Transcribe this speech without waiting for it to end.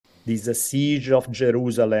this siege of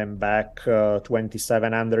Jerusalem back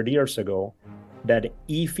 2,700 years ago, that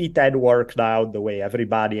if it had worked out the way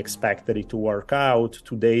everybody expected it to work out,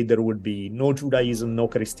 today there would be no Judaism, no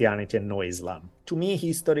Christianity, and no Islam. To me,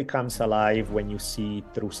 history comes alive when you see it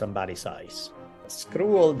through somebody's eyes.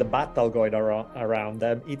 Screw all the battle going around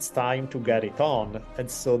them, it's time to get it on. And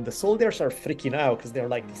so the soldiers are freaking out because they're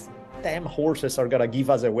like, these damn horses are gonna give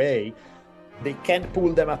us away. They can't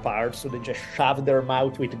pull them apart, so they just shove their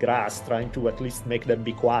mouth with grass, trying to at least make them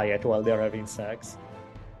be quiet while they're having sex.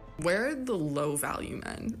 Where are the low value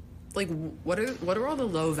men? Like, what are all the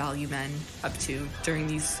low value men up to during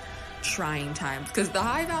these trying times? Because the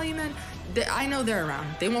high value men, I know they're around.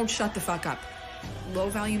 They won't shut the fuck up. Low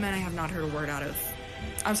value men, I have not heard a word out of.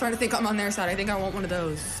 I'm starting to think I'm on their side. I think I want one of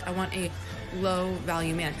those. I want a low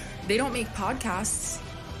value man. They don't make podcasts.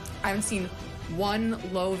 I haven't seen one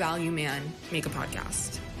low value man make a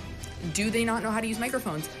podcast. Do they not know how to use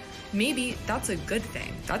microphones? Maybe that's a good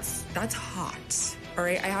thing. That's hot. All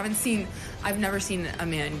right, I've never seen a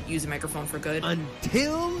man use a microphone for good.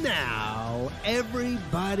 Until now,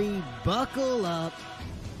 everybody buckle up.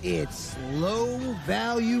 It's low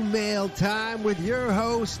value mail time with your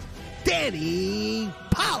host, Danny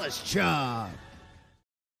Polishchuk.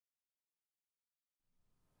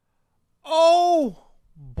 Oh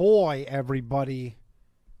boy, everybody.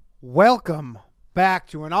 Welcome back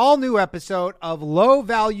to an all new episode of Low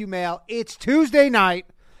Value Mail. It's Tuesday night.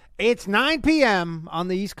 It's 9 p.m. on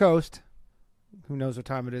the East Coast. Who knows what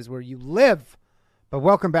time it is where you live? But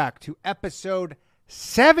welcome back to episode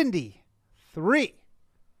 73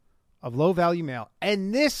 of Low Value Mail.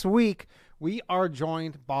 And this week we are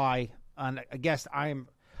joined by a guest. I'm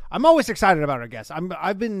always excited about our guests.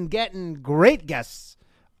 I've been getting great guests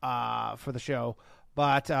for the show,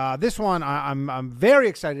 but this one I'm very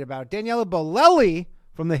excited about. Daniele Bolelli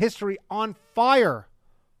from the History on Fire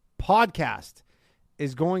podcast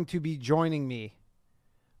is going to be joining me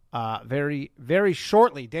very, very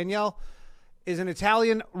shortly. Daniele is an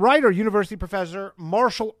Italian writer, university professor,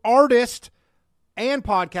 martial artist, and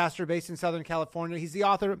podcaster based in Southern California. He's the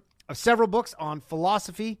author of several books on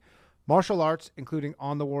philosophy, martial arts, including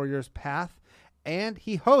On the Warrior's Path, and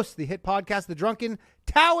he hosts the hit podcast, The Drunken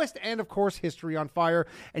Taoist, and, of course, History on Fire,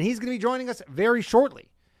 and he's going to be joining us very shortly.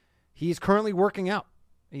 He's currently working out.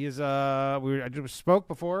 He is, I just spoke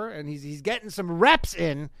before, and he's getting some reps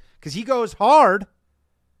in because he goes hard.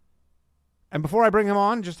 And before I bring him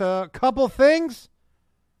on, just a couple things,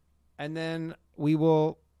 and then we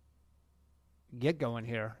will get going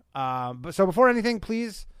here. So before anything,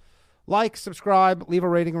 please like, subscribe, leave a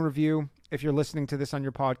rating and review if you're listening to this on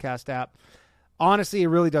your podcast app. Honestly, it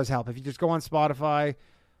really does help. If you just go on Spotify,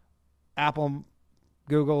 Apple,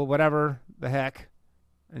 Google, whatever the heck,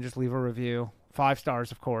 and just leave a review. 5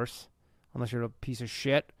 stars, of course, unless you're a piece of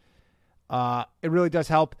shit. It really does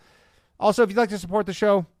help. Also, if you'd like to support the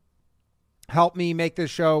show, help me make this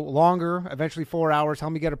show longer, eventually 4 hours.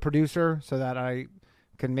 Help me get a producer so that I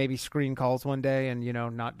can maybe screen calls one day and,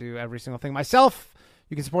 not do every single thing myself.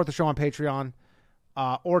 You can support the show on Patreon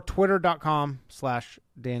or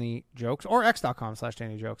twitter.com/DannyJokes or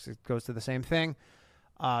x.com/DannyJokes. It goes to the same thing.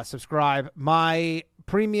 Subscribe. My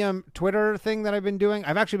premium Twitter thing that I've been doing,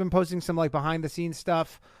 I've actually been posting some like behind the scenes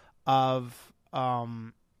stuff of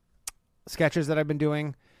sketches that I've been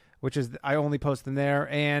doing, which is I only post them there.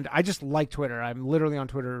 And I just like Twitter. I'm literally on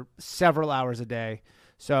Twitter several hours a day.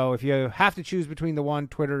 So if you have to choose between the one,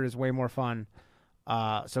 Twitter is way more fun.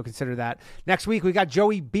 So consider that. Next week, we got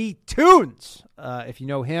Joey B. Tunes. If you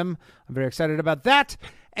know him, I'm very excited about that.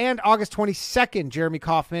 And August 22nd, Jeremy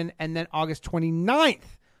Kaufman. And then August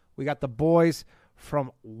 29th, we got the boys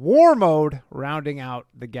from War Mode rounding out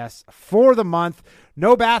the guests for the month.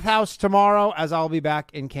 No Bathhouse tomorrow, as I'll be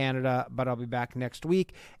back in Canada, but I'll be back next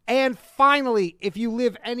week. And finally, if you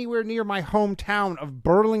live anywhere near my hometown of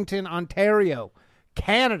Burlington, Ontario,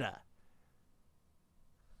 Canada,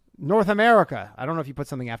 North America, I don't know if you put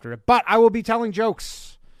something after it, but I will be telling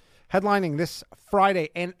jokes, headlining this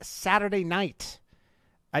Friday and Saturday night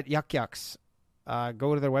at Yuck Yucks.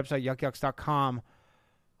 Go to their website, yuckyucks.com.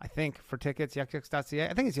 I think for tickets, yuckyucks.ca.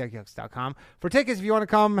 I think it's yuckyucks.com. For tickets, if you want to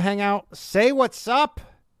come hang out, say what's up.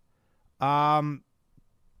 And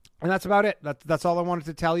that's about it. That's all I wanted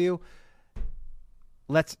to tell you.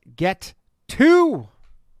 Let's get to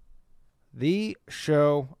the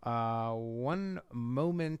show. One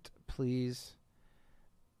moment, please,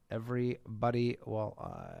 everybody, while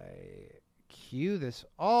I cue this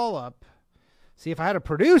all up. See, if I had a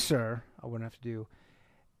producer, I wouldn't have to do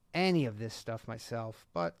any of this stuff myself,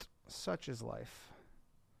 but such is life.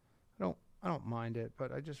 I don't mind it,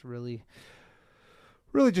 but I just really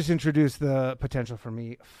really just introduce the potential for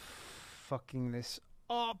me fucking this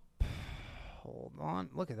up. Hold on.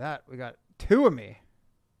 Look at that. We got two of me.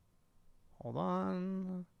 Hold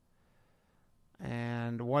on.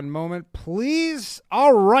 And one moment, please.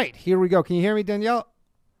 All right. Here we go. Can you hear me, Danielle?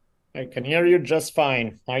 I can hear you just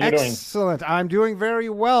fine. How are you doing? Excellent. I'm doing very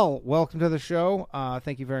well. Welcome to the show.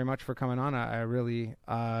 Thank you very much for coming on. I really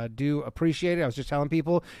do appreciate it. I was just telling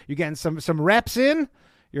people you're getting some reps in.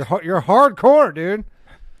 You're hardcore, dude.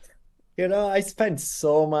 I spend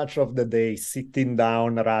so much of the day sitting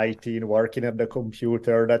down, writing, working at the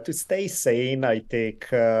computer that to stay sane, I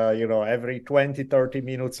take, every 20, 30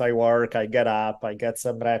 minutes I work, I get up, I get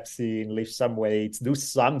some reps in, lift some weights, do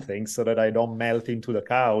something so that I don't melt into the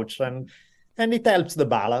couch. And it helps the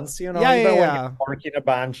balance, Even when you're working a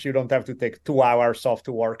bunch, you don't have to take 2 hours off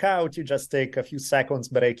to work out. You just take a few seconds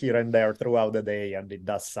break here and there throughout the day, and it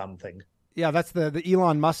does something. Yeah, that's the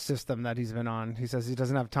Elon Musk system that he's been on. He says he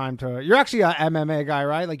doesn't have time to. You're actually a MMA guy,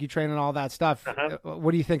 right? Like you train and all that stuff. Uh-huh.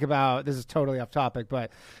 What do you think about? This is totally off topic,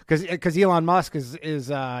 but because Elon Musk is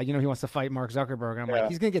he wants to fight Mark Zuckerberg. I'm like,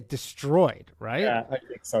 he's gonna get destroyed, right? Yeah, I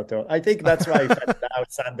think so too. I think that's why I found out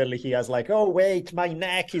suddenly he has like, oh wait, my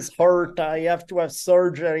neck is hurt. I have to have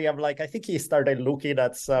surgery. I'm like, I think he started looking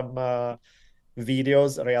at some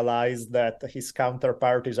videos, realized that his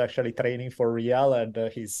counterpart is actually training for real, and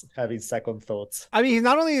he's having second thoughts. I mean,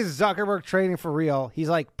 not only is Zuckerberg training for real, he's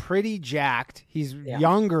like pretty jacked. He's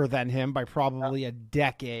younger than him by probably a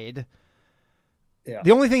decade. Yeah.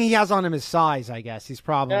 The only thing he has on him is size, I guess. He's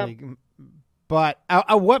probably. Yeah. But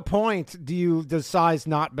at what point does size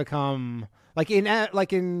not become like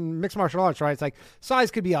in mixed martial arts, right? It's like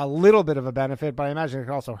size could be a little bit of a benefit, but I imagine it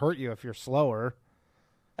could also hurt you if you're slower.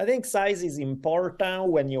 I think size is important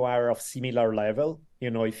when you are of similar level.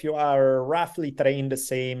 If you are roughly trained the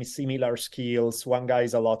same, similar skills, one guy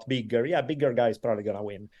is a lot bigger. Yeah, bigger guy is probably going to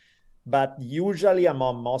win. But usually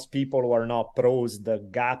among most people who are not pros, the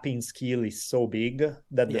gap in skill is so big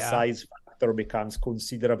that the size factor becomes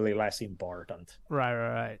considerably less important.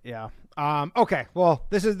 Right. Yeah. Okay. Well,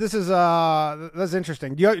 this is that's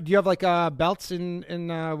interesting. Do you have like belts in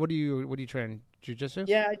what do you train? Jiu-jitsu?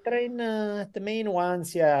 Yeah, I train the main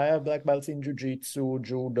ones. Yeah, I have black belts in jiu-jitsu,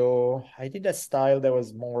 judo. I did a style that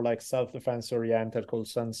was more like self-defense oriented called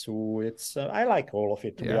Sun Tzu. It's I like all of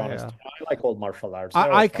it, to be honest. Yeah. I like all martial arts.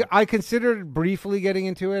 I considered briefly getting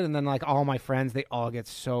into it, and then like all my friends, they all get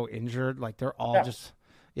so injured. Like they're all just...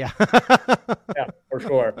 Yeah. Yeah, for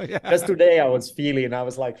sure. Yeah. Just today I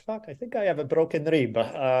was like, fuck, I think I have a broken rib.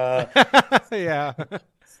 Yeah.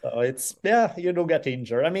 So you do get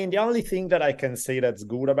injured. I mean, the only thing that I can say that's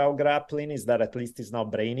good about grappling is that at least it's not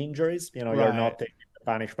brain injuries. You're not taking the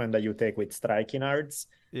punishment that you take with striking arts.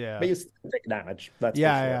 Yeah. But you still take damage. That's for sure.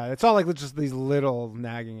 Yeah. It's all like just these little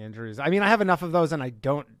nagging injuries. I mean, I have enough of those and I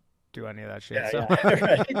don't do any of that shit.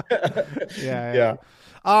 Yeah.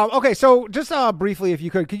 Okay, so just briefly, if you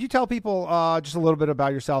could you tell people just a little bit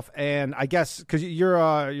about yourself? And I guess because you're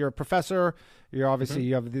a professor, you're obviously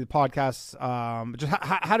you have the podcasts. Just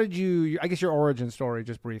how did you? I guess your origin story,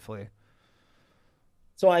 just briefly.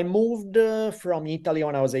 So I moved from Italy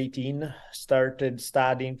when I was 18, started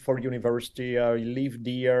studying for university. I lived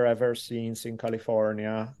here ever since in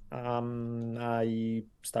California. I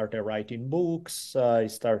started writing books. I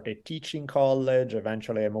started teaching college.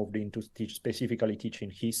 Eventually I moved into specifically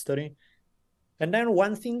teaching history. And then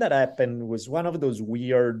one thing that happened was one of those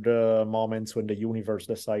weird moments when the universe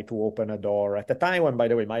decided to open a door. At the time when, by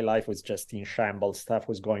the way, my life was just in shambles, stuff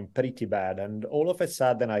was going pretty bad. And all of a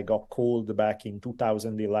sudden I got called back in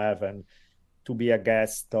 2011 to be a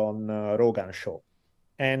guest on Rogan's show.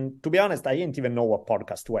 And to be honest, I didn't even know what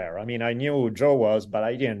podcasts were. I mean, I knew who Joe was, but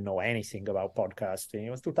I didn't know anything about podcasting.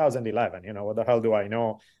 It was 2011. What the hell do I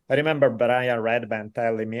know? I remember Brian Redband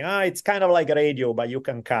telling me, it's kind of like radio, but you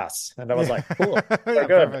can cuss. And I was like, cool. Yeah, good.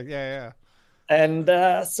 Perfect. Yeah. And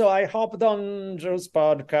so I hopped on Joe's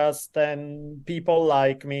podcast, and people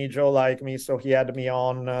like me, Joe liked me. So he had me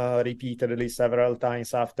on repeatedly several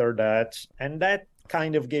times after that. And that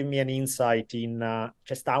kind of gave me an insight in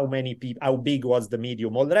just how big was the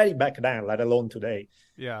medium already back then, let alone today.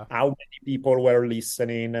 Yeah. How many people were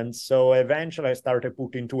listening. And so eventually I started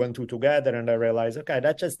putting two and two together, and I realized, okay,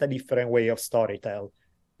 that's just a different way of storytelling.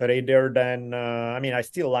 Rather than, I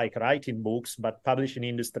still like writing books, but publishing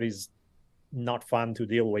industry is not fun to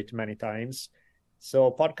deal with many times.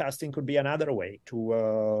 So podcasting could be another way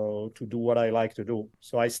to do what I like to do.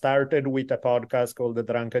 So I started with a podcast called The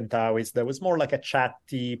Drunken Taoist. That was more like a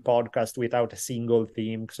chatty podcast without a single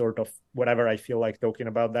theme, sort of whatever I feel like talking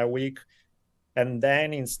about that week. And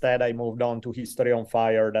then instead I moved on to History on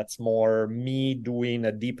Fire. That's more me doing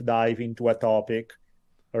a deep dive into a topic.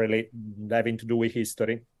 really having to do with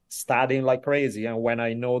history, studying like crazy. And when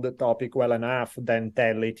I know the topic well enough, then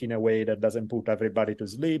tell it in a way that doesn't put everybody to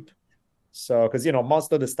sleep. So, because,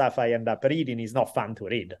 most of the stuff I end up reading is not fun to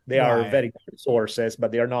read. They are Right. very good sources,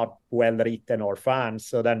 but they're not well written or fun.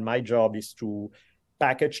 So then my job is to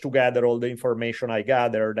package together all the information I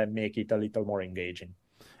gathered and make it a little more engaging.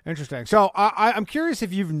 Interesting. So I'm curious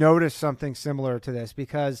if you've noticed something similar to this,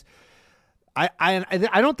 because I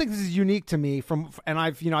don't think this is unique to me and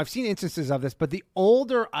I've seen instances of this, but the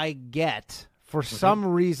older I get, for some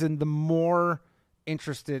reason, the more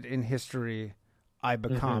interested in history I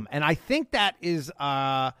become. And I think that is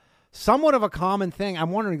somewhat of a common thing. I'm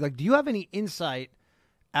wondering, like, do you have any insight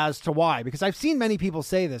as to why? Because I've seen many people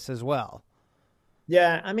say this as well.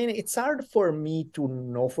 Yeah, I mean, it's hard for me to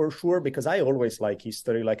know for sure because I always like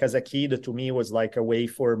history. Like as a kid, to me, it was like a way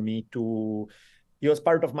for me to, it was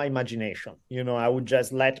part of my imagination. I would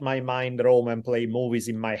just let my mind roam and play movies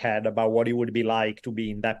in my head about what it would be like to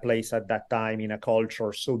be in that place at that time in a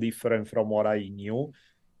culture so different from what I knew.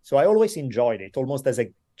 So I always enjoyed it, almost as a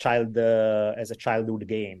childhood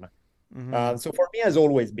game. So for me, it has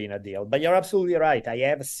always been a deal. But you're absolutely right. I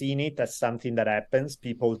have seen it as something that happens.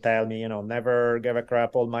 People tell me, never gave a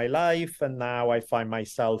crap all my life, and now I find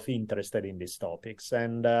myself interested in these topics.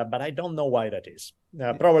 And but I don't know why that is.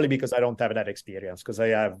 Probably because I don't have that experience. Because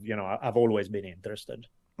I've always been interested.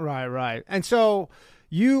 Right, right. And so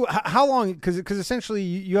how long? Because essentially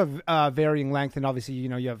you have varying length, and obviously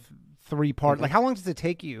you have 3 parts. Like, how long does it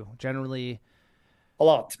take you generally? A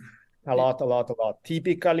lot. A lot.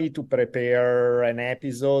 Typically, to prepare an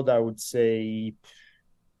episode, I would say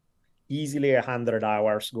easily 100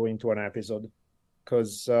 hours going to an episode.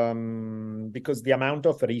 Because the amount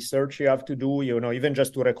of research you have to do, even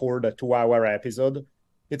just to record a 2-hour episode,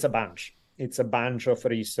 it's a bunch. It's a bunch of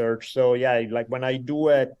research. So yeah, like when I do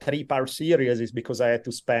a 3-part series, it's because I had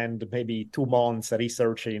to spend maybe 2 months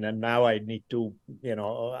researching, and now I need to,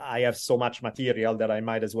 I have so much material that I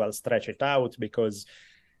might as well stretch it out because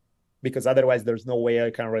otherwise there's no way I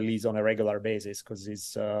can release on a regular basis because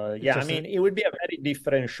it would be a very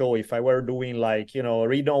different show if I were doing like,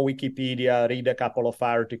 read on Wikipedia, read a couple of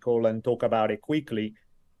articles and talk about it quickly.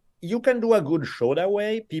 You can do a good show that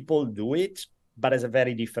way. People do it, but it's a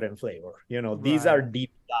very different flavor. These are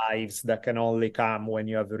deep dives that can only come when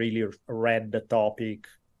you have really read the topic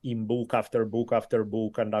in book after book after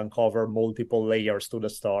book and uncover multiple layers to the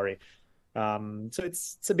story. So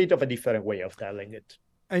it's a bit of a different way of telling it.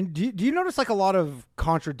 And do you notice like a lot of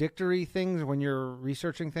contradictory things when you're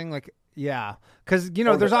researching things? Like, yeah, because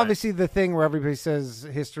there's obviously the thing where everybody says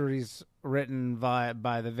history's written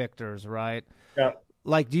by the victors, right? Yeah.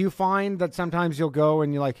 Like, do you find that sometimes you'll go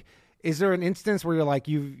and you're like, is there an instance where you're like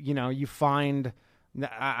you find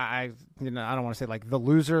I don't want to say like the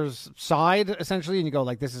loser's side essentially, and you go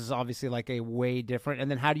like, this is obviously like a way different, and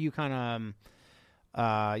then how do you kind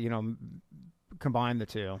of combine the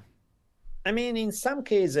two? I mean, in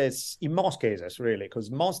most cases, really, because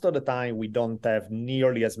most of the time we don't have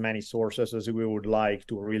nearly as many sources as we would like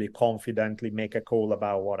to really confidently make a call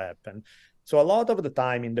about what happened. So a lot of the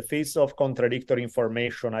time, in the face of contradictory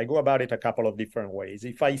information, I go about it a couple of different ways.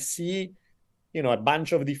 If I see, a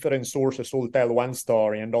bunch of different sources all tell one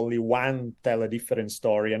story and only one tell a different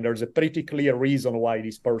story, and there's a pretty clear reason why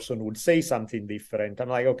this person would say something different, I'm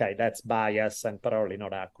like, okay, that's bias and probably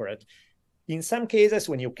not accurate. In some cases,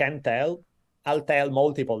 when you can tell, I'll tell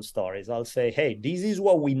multiple stories. I'll say, hey, this is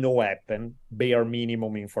what we know happened, bare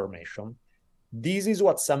minimum information. This is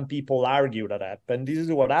what some people argue that happened. This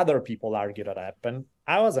is what other people argue that happened.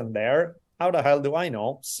 I wasn't there. How the hell do I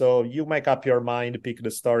know? So you make up your mind, pick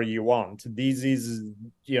the story you want. This is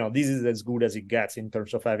as good as it gets in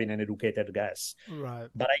terms of having an educated guess. Right.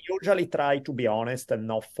 But I usually try to be honest and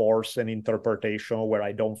not force an interpretation where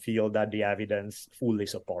I don't feel that the evidence fully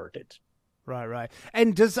support it. Right.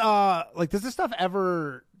 And does this stuff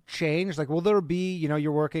ever change? Like, will there be,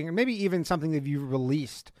 you're working, or maybe even something that you've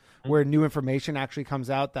released where new information actually comes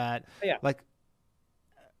out that, like,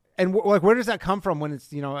 and like, where does that come from when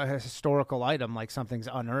it's, a historical item, like something's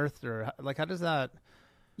unearthed, or like, how does that?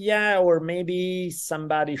 Yeah, or maybe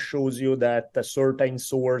somebody shows you that a certain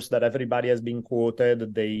source that everybody has been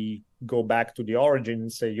quoted, they go back to the origin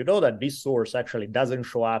and say, that this source actually doesn't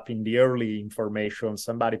show up in the early information.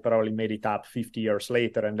 Somebody probably made it up 50 years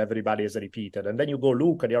later and everybody has repeated. And then you go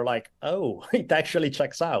look and you're like, oh, it actually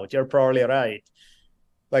checks out. You're probably right.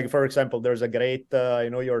 Like, for example, there's a great, I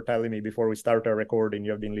know you're telling me before we started recording,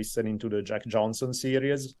 you've been listening to the Jack Johnson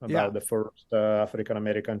series about the first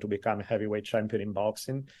African-American to become a heavyweight champion in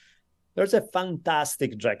boxing. There's a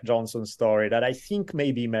fantastic Jack Johnson story that I think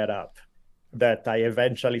may be made up. that I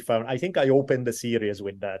eventually found. I think I opened the series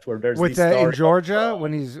with that, where there's With this story in Georgia of,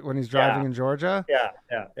 when he's driving yeah, in Georgia.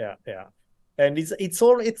 yeah. And it's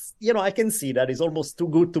I can see that it's almost too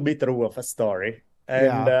good to be true of a story. And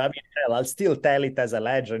Yeah. I mean, hell, I'll still tell it as a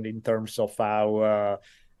legend in terms of how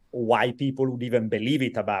why people would even believe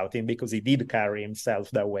it about him, because he did carry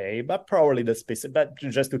himself that way. But probably the specific. But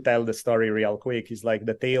just to tell the story real quick, is like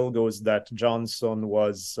the tale goes that Johnson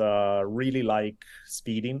was really like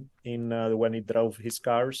speeding in when he drove his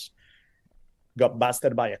cars. Got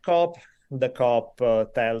busted by a cop. The cop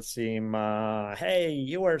tells him, "Hey,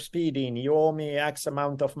 you were speeding. You owe me X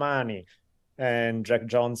amount of money." And Jack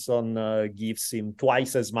Johnson gives him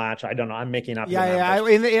twice as much. I don't know. I'm making up the Yeah,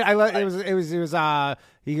 numbers.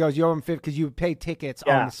 He goes, you owe him 50 because you pay tickets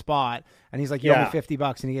on Yeah, the spot, and he's like, you owe me yeah,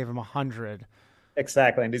 $50, and he gave him 100.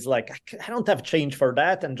 exactly. And he's like, I don't have change for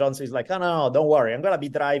that. And Johnson's like, oh, no, don't worry. I'm going to be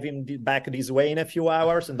driving back this way in a few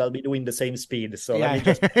hours, and I'll be doing the same speed. So let Yeah, me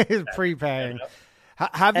just. he's prepaying.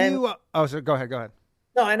 Have And you? Oh, so go ahead.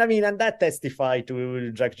 no, and I mean, and that testified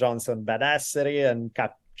to Jack Johnson badassery and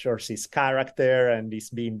captures his character, and he's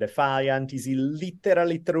being defiant. Is he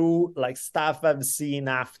literally true? Like, stuff I've seen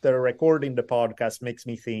after recording the podcast makes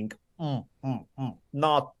me think,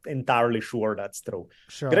 not entirely sure that's true.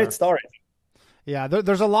 Sure. Great story. Yeah,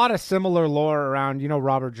 there's a lot of similar lore around. You know,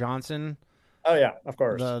 Robert Johnson. Oh yeah, of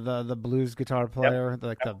course. The blues guitar player,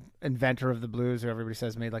 the inventor of the blues, who everybody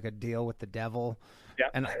says made like a deal with the devil,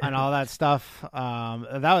 and all that stuff.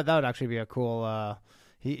 That would actually be a cool.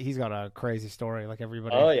 He's got a crazy story, like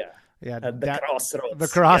everybody. Oh yeah. Yeah, the crossroads. The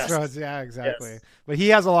crossroads, yes. Yeah, exactly. Yes. But he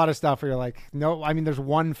has a lot of stuff where you're like, no, I mean, there's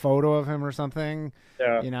one photo of him or something,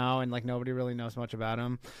 you know, and like nobody really knows much about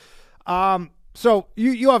him. So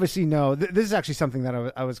you obviously know this is actually something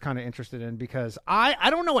that I was kind of interested in, because I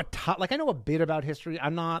don't know like I know a bit about history.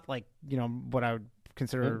 I'm not like, you know, what I would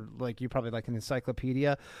consider like you probably like an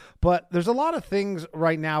encyclopedia, but there's a lot of things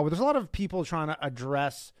right now where there's a lot of people trying to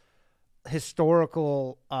address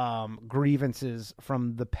historical grievances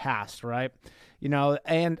from the past, right? You know,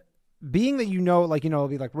 and being that, you know, like, you know, it'll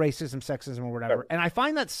be like racism, sexism, or whatever. Sure. And I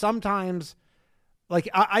find that sometimes, like,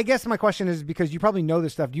 I guess my question is, because you probably know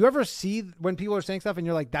this stuff, do you ever see when people are saying stuff and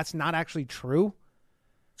you're like, that's not actually true?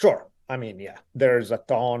 Sure. I mean, yeah, there's a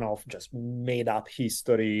ton of just made up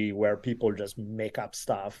history where people just make up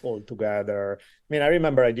stuff altogether. I mean, I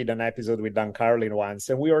remember I did an episode with Dan Carlin once,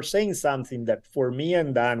 and we were saying something that for me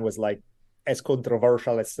and Dan was like as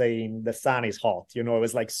controversial as saying the sun is hot. You know, it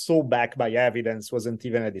was like so backed by evidence, wasn't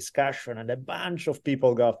even a discussion. And a bunch of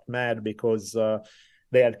people got mad because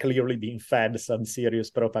they had clearly been fed some serious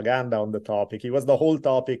propaganda on the topic. It was the whole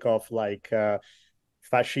topic of like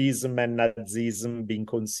fascism and Nazism being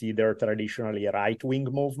considered traditionally right-wing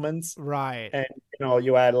movements. Right. And, you know,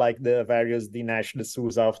 you had like the various Dinesh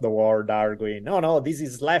D'Souza of the world arguing, no, this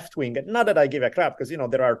is left-wing. Not that I give a crap, because, you know,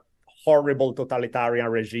 there are horrible totalitarian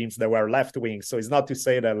regimes that were left-wing. So it's not to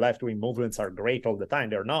say that left-wing movements are great all the time.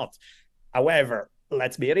 They're not. However,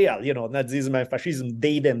 let's be real, you know, Nazism and fascism,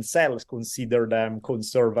 they themselves consider them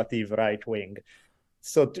conservative right-wing.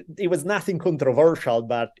 So it was nothing controversial,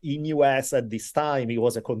 but in US at this time, it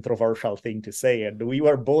was a controversial thing to say. And we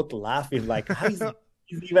were both laughing like, how is it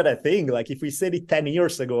even a thing? Like, if we said it 10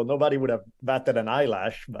 years ago, nobody would have batted an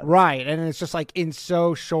eyelash. But... Right. And it's just like in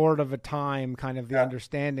so short of a time, kind of the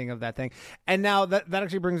understanding of that thing. And now that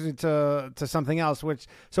actually brings me to something else, which,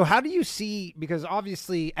 so how do you see, because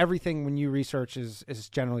obviously everything when you research is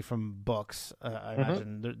generally from books, I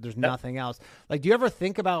imagine there's nothing else. Like, do you ever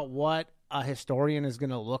think about what a historian is going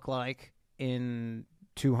to look like in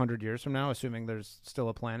 200 years from now, assuming there's still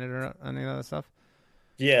a planet or any of that stuff?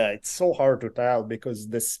 Yeah, it's so hard to tell, because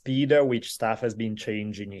the speed at which stuff has been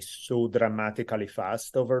changing is so dramatically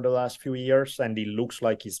fast over the last few years, and it looks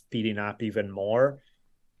like it's speeding up even more,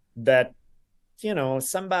 that, you know,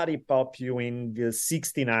 somebody pop you in the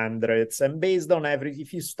 1600s, and based on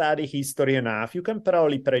if you study history enough, you can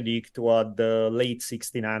probably predict what the late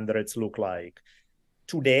 1600s look like.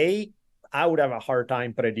 Today, I would have a hard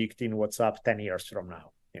time predicting what's up 10 years from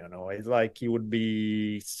now. You know, it's like it would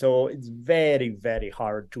be so. It's very, very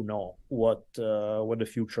hard to know what the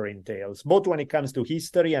future entails, both when it comes to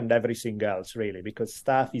history and everything else, really, because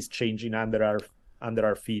stuff is changing under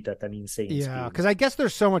our feet at an insane speed. Yeah, because I guess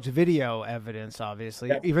there's so much video evidence,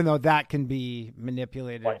 obviously, even though that can be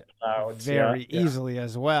manipulated very easily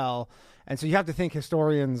as well. And so you have to think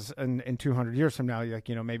historians in 200 years from now, like,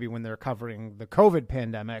 you know, maybe when they're covering the COVID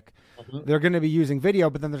pandemic, they're going to be using video,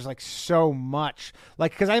 but then there's like so much,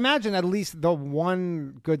 like, because I imagine at least the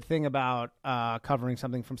one good thing about covering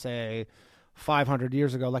something from, say, 500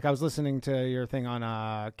 years ago, like I was listening to your thing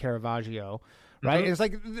on Caravaggio, right? It's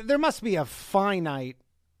like there must be a finite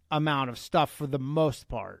amount of stuff for the most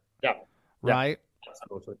part. Yeah. Right. Yeah,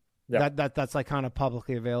 absolutely. Yeah. That's like kind of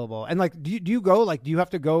publicly available. And like, do you go, like, do you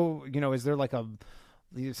have to go, is there like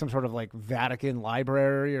some sort of like Vatican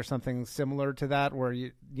library or something similar to that where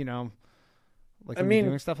like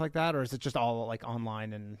doing stuff like that, or is it just all like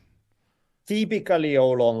online and typically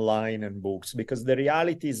all online and books? Because the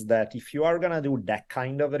reality is that if you are going to do that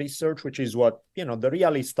kind of research, which is what the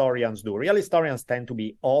real historians do, real historians tend to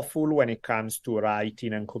be awful when it comes to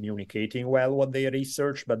writing and communicating well what they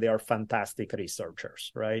research, but they are fantastic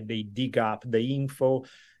researchers, right? They dig up the info,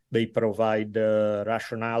 they provide the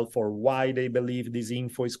rationale for why they believe this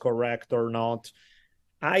info is correct or not.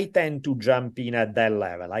 I tend to jump in at that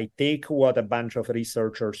level. I take what a bunch of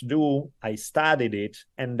researchers do, I studied it,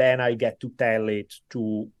 and then I get to tell it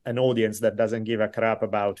to an audience that doesn't give a crap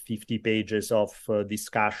about 50 pages of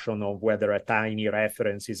discussion of whether a tiny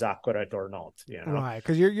reference is accurate or not. Right,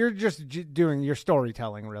 because you're just doing your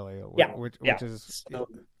storytelling, really. Which is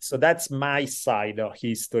so that's my side of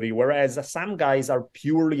history. Whereas some guys are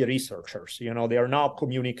purely researchers. They are not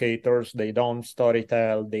communicators. They don't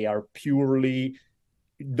storytell. They are purely.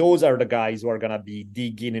 Those are the guys who are going to be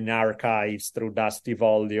digging in archives through dusty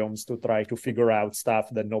volumes to try to figure out stuff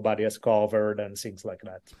that nobody has covered and things like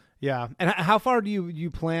that. Yeah. And how far do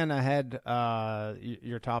you plan ahead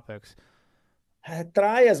your topics?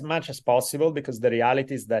 Try as much as possible, because the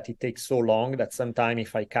reality is that it takes so long that sometimes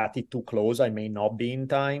if I cut it too close, I may not be in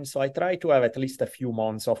time. So I try to have at least a few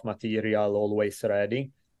months of material always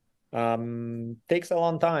ready. Takes a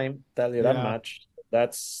long time, tell you that much.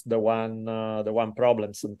 That's the one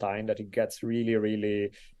problem sometimes, that it gets really,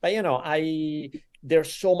 really. But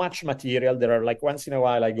there's so much material. There are, like, once in a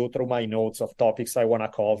while I go through my notes of topics I want to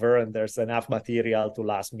cover, and there's enough material to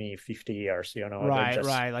last me 50 years.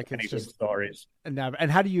 Right. Like it's just stories. And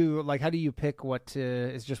how do you pick what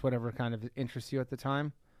is just whatever kind of interests you at the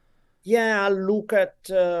time? Yeah, I'll look at,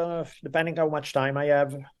 depending how much time I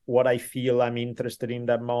have, what I feel I'm interested in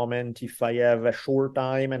that moment. If I have a short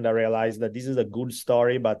time and I realize that this is a good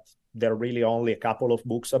story, but there are really only a couple of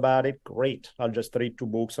books about it, great. I'll just read 2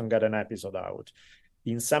 books and get an episode out.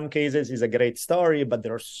 In some cases, it's a great story, but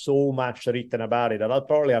there's so much written about it that I'll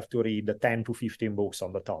probably have to read 10 to 15 books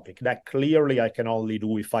on the topic. That clearly I can only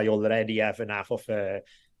do if I already have enough of a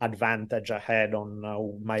advantage ahead on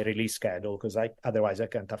my release schedule, because otherwise I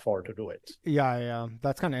can't afford to do it. Yeah,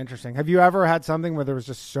 that's kind of interesting. Have you ever had something where there was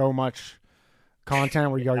just so much content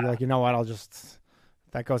where you're like, what, I'll just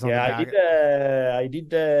that goes on the back? I did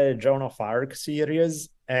the Joan of Arc series,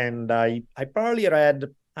 and I probably read,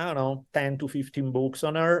 I don't know, 10 to 15 books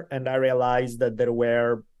on her, and I realized that there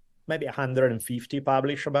were maybe 150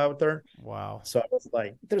 published about her. Wow. So I was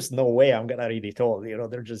like, there's no way I'm gonna read it all.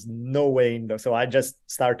 There's just no way so I just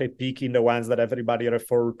started picking the ones that everybody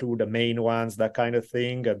referred to, the main ones, that kind of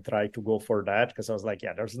thing, and try to go for that, because I was like,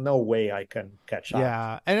 there's no way I can catch up.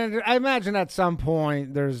 Yeah, and I imagine at some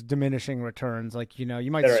point there's diminishing returns. Like, you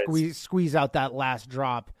might squeeze out that last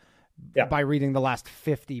drop by reading the last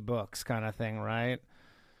 50 books, kind of thing, right?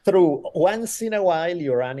 True. Once in a while,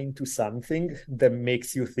 you run into something that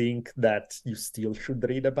makes you think that you still should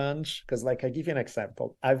read a bunch. Because, like, I give you an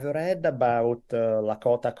example. I've read about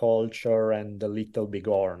Lakota culture and the Little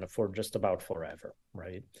Bighorn for just about forever,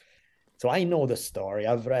 right? So I know the story.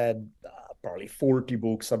 I've read probably 40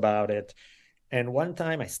 books about it. And one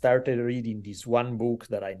time I started reading this one book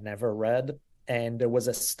that I never read. And there was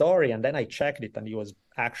a story. And then I checked it, and it was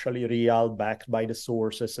actually real, backed by the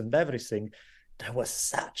sources and everything. That was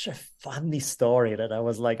such a funny story that I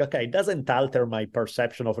was like, okay, it doesn't alter my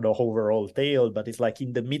perception of the overall tale, but it's like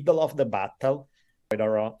in the middle of the battle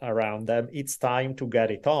around them, it's time to get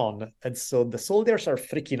it on. And so the soldiers are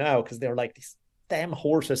freaking out because they're like, these damn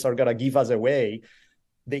horses are going to give us away.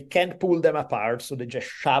 They can't pull them apart, so they just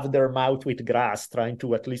shove their mouth with grass, trying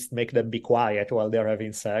to at least make them be quiet while they're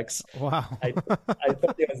having sex. Wow. I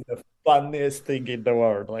thought it was the funniest thing in the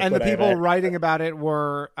world. Like, and the people writing about it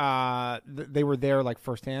were, they were there like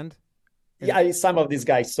firsthand? Yeah, some of these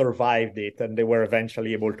guys survived it, and they were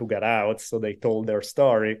eventually able to get out, so they told their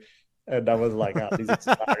story. And I was like, this is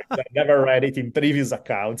inspiring. I never read it in previous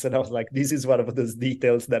accounts, and I was like, this is one of those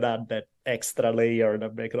details that add that extra layer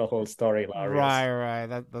that make the whole story hilarious.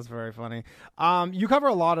 Right. That's very funny. You cover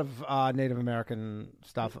a lot of Native American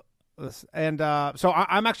stuff, and so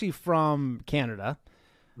I'm actually from Canada,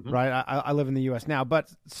 right? I live in the U.S. now,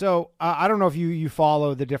 but so I don't know if you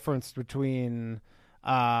follow the difference between.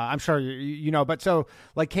 I'm sure you know, but so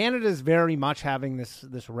like Canada is very much having this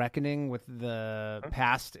reckoning with the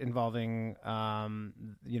past involving,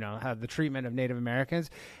 the treatment of Native Americans.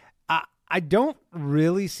 I don't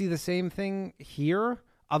really see the same thing here,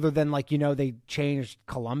 other than like, they changed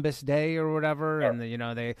Columbus Day or whatever. Sure.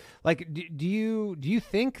 And they like, do you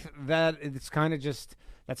think that it's kind of just,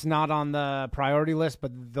 that's not on the priority list,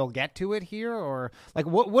 but they'll get to it here? Or like,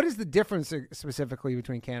 what is the difference specifically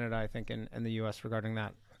between Canada, I think, and the US regarding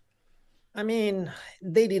that? I mean,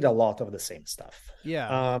 they did a lot of the same stuff.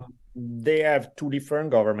 Yeah. They have two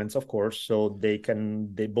different governments, of course, so they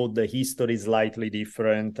both, the history is slightly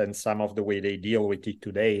different, and some of the way they deal with it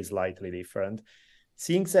today is slightly different.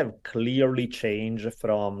 Things have clearly changed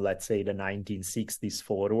from, let's say, the 1960s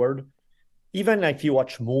forward. Even if you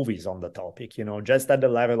watch movies on the topic, just at the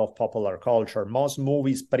level of popular culture, most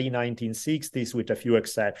movies pre-1960s, with a few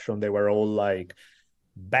exceptions, they were all like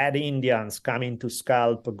bad Indians coming to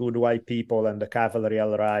scalp good white people, and the cavalry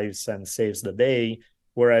arrives and saves the day.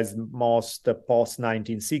 Whereas most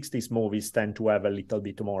post-1960s movies tend to have a little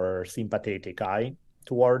bit more sympathetic eye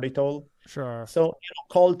toward it all. Sure. So,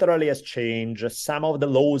 culturally has changed. Some of the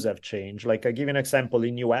laws have changed. Like, I give you an example.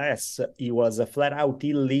 In US, it was flat out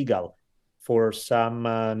illegal for some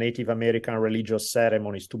Native American religious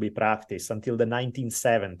ceremonies to be practiced until the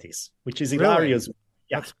 1970s, which is hilarious. Really?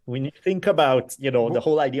 Yeah, when you think about, the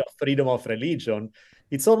whole idea of freedom of religion,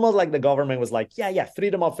 it's almost like the government was like, yeah,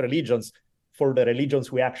 freedom of religions for the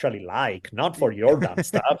religions we actually like, not for your dumb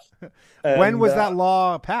stuff. When was that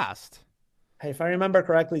law passed? If I remember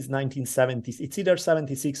correctly, it's 1970s. It's either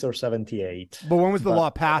 76 or 78. But when was the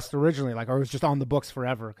law passed originally? Like, or it was just on the books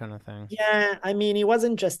forever kind of thing? Yeah, I mean, it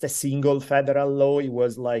wasn't just a single federal law. It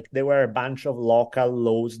was like there were a bunch of local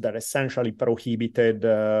laws that essentially prohibited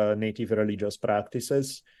native religious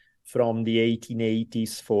practices from the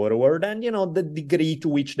 1880s forward. And, the degree to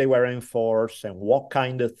which they were enforced and what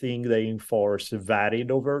kind of thing they enforced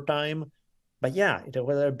varied over time. But yeah, there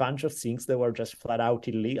were a bunch of things that were just flat out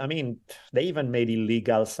illegal. I mean, they even made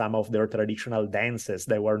illegal some of their traditional dances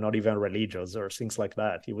that were not even religious or things like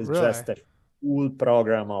that. It was just a full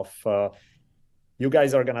program of you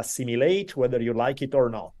guys are going to assimilate whether you like it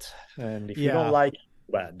or not. And if you don't like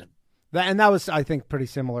it, bad. That was, I think, pretty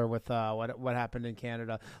similar with what happened in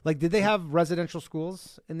Canada. Like, did they have residential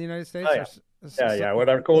schools in the United States? Oh, yeah. What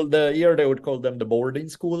are called here, they would call them the boarding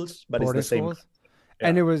schools, but it's the same. Schools? Yeah.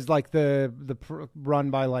 And it was like the run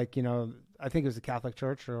by like, I think it was the Catholic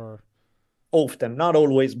Church or often, not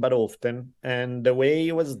always, but often. And the way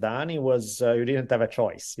it was done, it was you didn't have a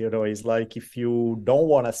choice. It's like if you don't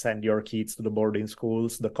want to send your kids to the boarding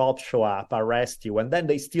schools, the cops show up, arrest you, and then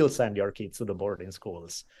they still send your kids to the boarding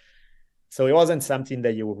schools. So it wasn't something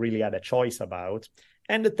that you really had a choice about.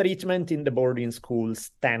 And the treatment in the boarding schools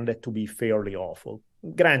tended to be fairly awful.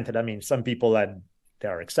 Granted, I mean, some people had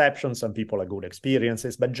there are exceptions, some people had good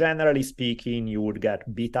experiences, but generally speaking, you would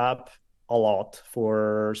get beat up a lot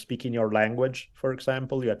for speaking your language. For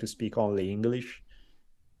example, you had to speak only English.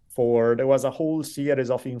 There was a whole series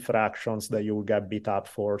of infractions that you would get beat up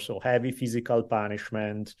for. So heavy physical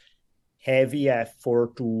punishment, heavy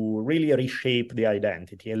effort to really reshape the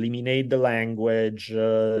identity, eliminate the language,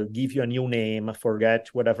 give you a new name, forget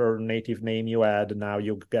whatever native name you had. Now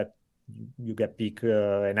you get pick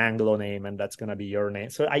an Anglo name, and that's going to be your name.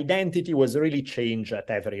 So identity was really changed at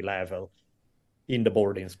every level in the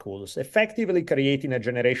boarding schools, effectively creating a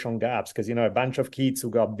generation gaps, because, a bunch of kids who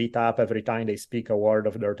got beat up every time they speak a word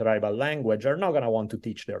of their tribal language are not going to want to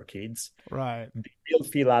teach their kids. Right. They will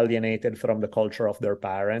feel alienated from the culture of their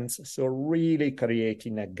parents. So really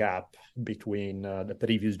creating a gap between the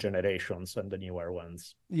previous generations and the newer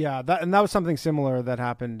ones. Yeah, that was something similar that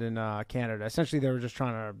happened in Canada. Essentially, they were just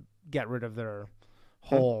trying to get rid of their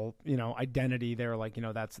whole, identity. They're like,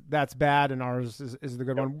 that's bad, and ours is the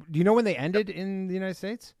good one. Do you know when they ended in the United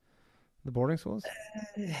States, the boarding schools?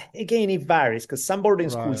 Again, it varies, because some boarding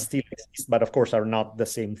schools still exist, but of course are not the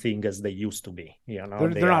same thing as they used to be. They're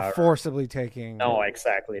not forcibly taking. No,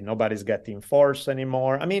 exactly. Nobody's getting forced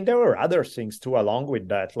anymore. I mean, there were other things too along with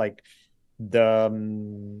that, like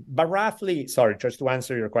but roughly, sorry, just to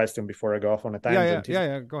answer your question before I go off on a tangent.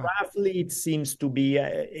 Yeah, go ahead. Roughly, it seems to be,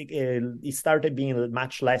 it started being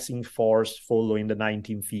much less enforced following the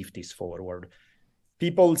 1950s forward.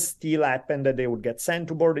 People still happened that they would get sent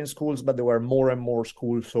to boarding schools, but there were more and more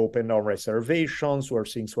schools open on reservations where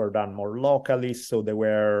things were done more locally. So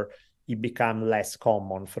it became less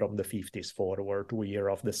common from the 50s forward to hear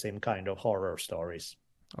of the same kind of horror stories.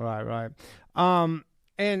 Right.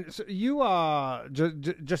 And so you,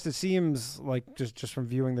 just it seems like just from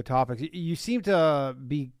viewing the topics, you seem to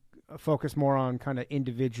be focused more on kind of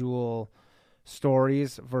individual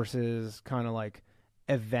stories versus kind of like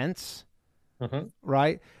events,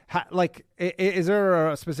 right? Is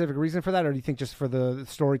there a specific reason for that, or do you think just for the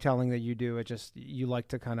storytelling that you do, you like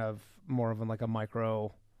to kind of more of like a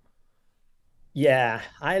micro. Yeah,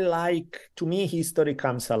 to me, history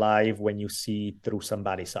comes alive when you see it through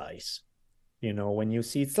somebody's eyes. When you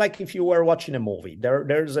see, it's like if you were watching a movie,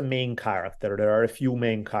 there's a main character, there are a few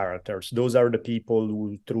main characters. Those are the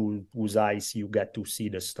people through whose eyes you get to see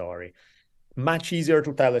the story. Much easier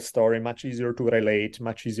to tell a story, much easier to relate,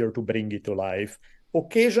 much easier to bring it to life.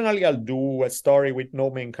 Occasionally, I'll do a story with no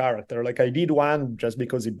main character. Like I did one just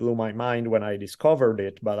because it blew my mind when I discovered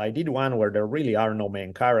it, but I did one where there really are no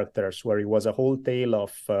main characters, where it was a whole tale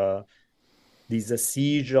of this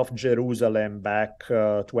siege of Jerusalem back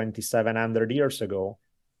 2,700 years ago.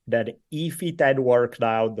 That if it had worked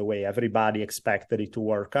out the way everybody expected it to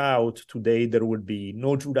work out, today there would be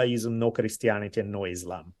no Judaism, no Christianity, and no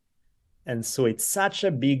Islam. And so it's such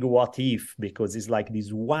a big what if, because it's like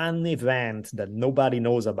this one event that nobody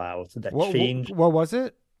knows about that changed. What was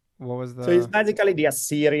it? What was the? So it's basically the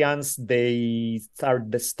Assyrians. They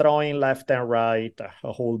start destroying left and right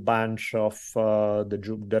a whole bunch of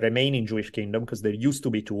the remaining Jewish kingdom, because there used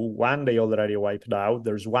to be two. One they already wiped out.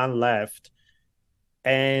 There's one left.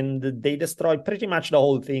 And they destroy pretty much the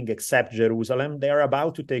whole thing except Jerusalem. They are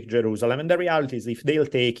about to take Jerusalem. And the reality is, if they'll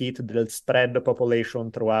take it, they'll spread the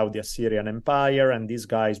population throughout the Assyrian Empire. And these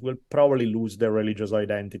guys will probably lose their religious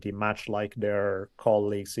identity, much like their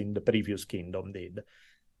colleagues in the previous kingdom did.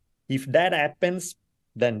 If that happens,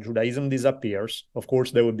 then Judaism disappears. Of course,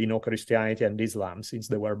 there would be no Christianity and Islam, since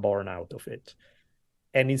they were born out of it.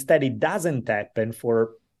 And instead, it doesn't happen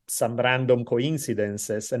for some random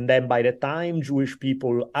coincidences. And then by the time Jewish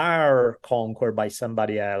people are conquered by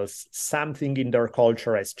somebody else, something in their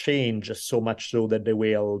culture has changed, so much so that they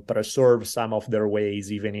will preserve some of their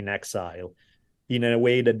ways, even in exile, in a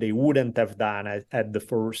way that they wouldn't have done had the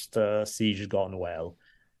first siege gone well.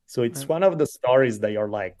 So it's one of the stories that you're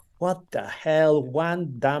like, what the hell?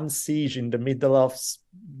 One damn siege in the middle of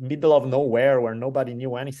nowhere where nobody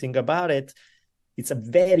knew anything about it. It's a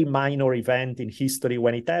very minor event in history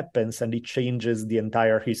when it happens, and it changes the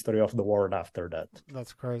entire history of the world after that.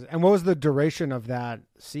 That's crazy. And what was the duration of that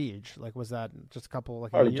siege? Like, was that just a couple,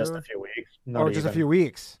 like Probably a year? just a few weeks. Or just a few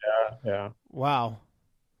weeks? Yeah. Wow.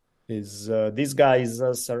 These guys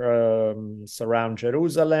surround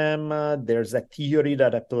Jerusalem. There's a theory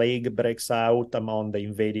that a plague breaks out among the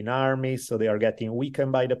invading army, so they are getting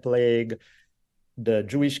weakened by the plague. The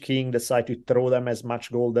Jewish king decides to throw them as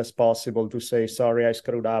much gold as possible to say, sorry, I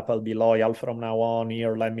screwed up. I'll be loyal from now on.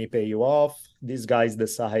 Here, let me pay you off. These guys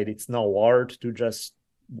decide it's not worth to just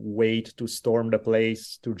wait to storm the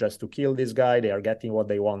place to kill this guy. They are getting what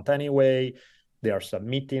they want anyway. They are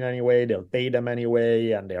submitting anyway. They'll pay them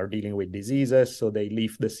anyway. And they are dealing with diseases. So they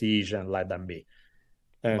leave the siege and let them be.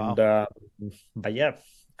 And, wow. But yeah,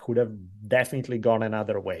 could have definitely gone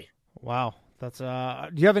another way. Wow. That's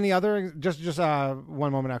do you have any other just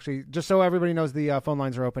one moment, actually, just so everybody knows, the phone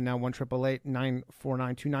lines are open now,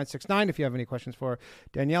 1-888-949-2969 if you have any questions for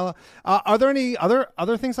Daniele. Are there any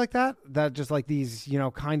other things like that just like these,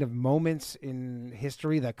 kind of moments in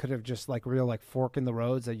history that could have just like real like fork in the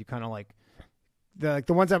roads that you kind of like the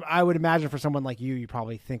ones that I would imagine for someone like you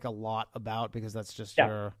probably think a lot about, because that's just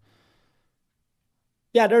your...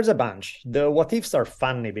 Yeah, there's a bunch. The what ifs are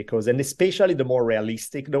funny because, and especially the more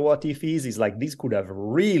realistic the what if is like this could have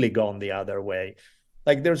really gone the other way.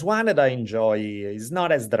 Like there's one that I enjoy. It's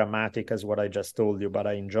not as dramatic as what I just told you, but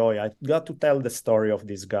I enjoy. I got to tell the story of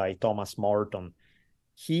this guy, Thomas Morton.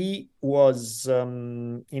 He was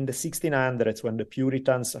in the 1600s when the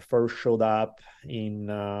Puritans first showed up in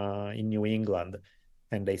New England,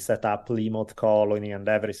 and they set up Plymouth colony and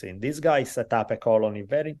everything. This guy set up a colony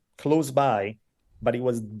very close by, but it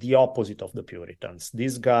was the opposite of the Puritans.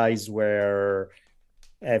 These guys were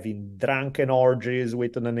having drunken orgies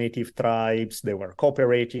with the native tribes. They were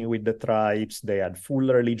cooperating with the tribes. They had full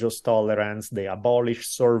religious tolerance. They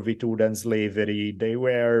abolished servitude and slavery. They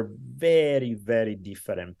were very, very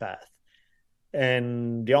different path.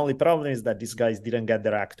 And the only problem is that these guys didn't get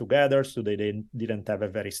their act together, so they didn't have a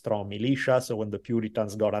very strong militia. So when the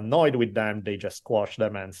Puritans got annoyed with them, they just squashed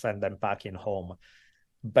them and sent them packing home.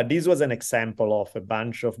 But this was an example of a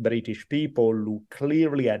bunch of British people who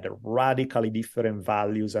clearly had radically different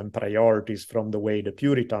values and priorities from the way the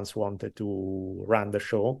Puritans wanted to run the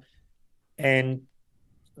show. And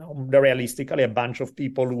realistically, a bunch of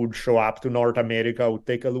people who would show up to North America, would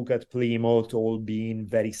take a look at Plymouth, all being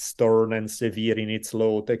very stern and severe in its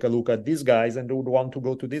law, take a look at these guys, and they would want to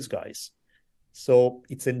go to these guys. So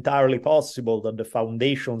it's entirely possible that the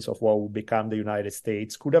foundations of what would become the United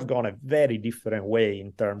States could have gone a very different way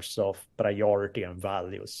in terms of priority and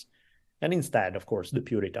values. And instead, of course, the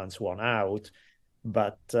Puritans won out.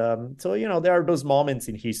 But so there are those moments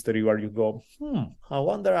in history where you go, I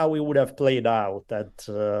wonder how we would have played out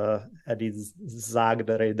at his zagged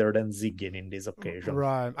rather than zigging in this occasion.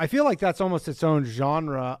 Right. I feel like that's almost its own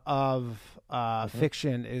genre of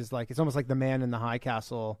fiction. Is like it's almost like The Man in the High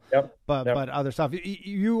Castle, Yep. but other stuff.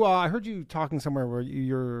 You I heard you talking somewhere where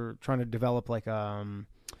you're trying to develop like a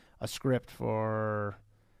script for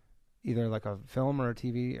either like a film or a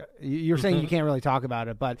TV. You're saying you can't really talk about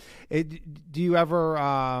it, but do you ever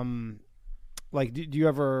do you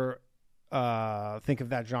ever think of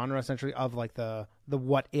that genre essentially of like the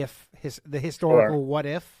what if the historical Sure. what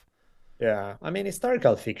if? Yeah, I mean,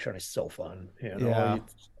 historical fiction is so fun. Yeah.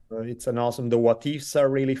 It's an awesome. The what ifs are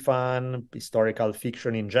really fun. Historical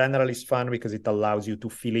fiction in general is fun because it allows you to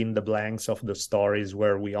fill in the blanks of the stories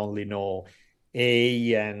where we only know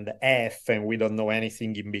A and F and we don't know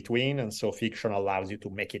anything in between. And so fiction allows you to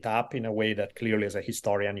make it up in a way that clearly as a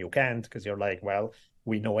historian you can't, because you're like, well,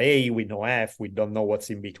 we know A, we know F, we don't know what's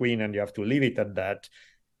in between, and you have to leave it at that.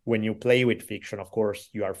 When you play with fiction, of course,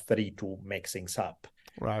 you are free to make things up.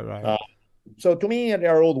 Right. So to me,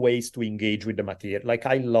 there are old ways to engage with the material. Like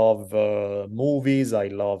I love movies. I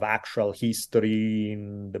love actual history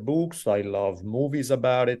in the books. I love movies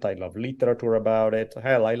about it. I love literature about it.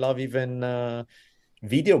 Hell, I love even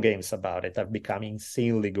video games about it. I've become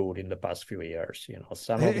insanely good in the past few years.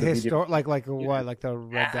 Some of the video. Like what, like the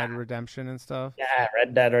Red Dead Redemption and stuff. Yeah,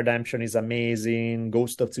 Red Dead Redemption is amazing.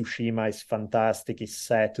 Ghost of Tsushima is fantastic. It's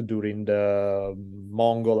set during the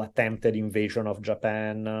Mongol attempted invasion of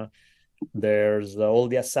Japan. There's all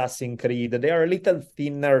the Assassin's Creed. They are a little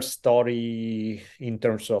thinner story in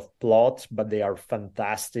terms of plot, but they are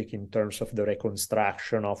fantastic in terms of the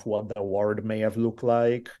reconstruction of what the world may have looked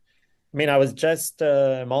like. I mean, I was just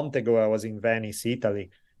a month ago, I was in Venice,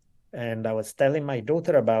 Italy, and I was telling my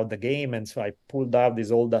daughter about the game. And so I pulled out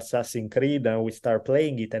this old Assassin's Creed and we start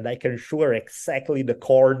playing it. And I can sure exactly the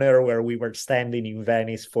corner where we were standing in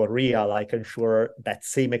Venice for real. I can sure that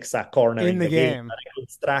same exact corner In the game.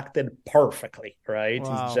 constructed perfectly, right?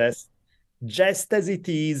 Wow. It's just as it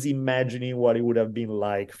is, imagining what it would have been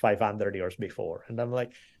like 500 years before. And I'm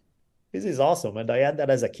like, this is awesome. And I had that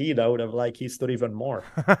as a kid. I would have liked history even more.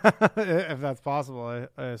 If that's possible,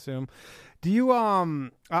 I assume. Do you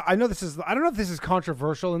I know this is I don't know if this is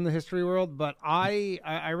controversial in the history world, but I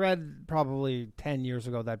read probably 10 years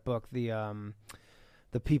ago that book, the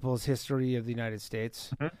People's History of the United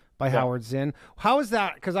States by Howard Zinn. How is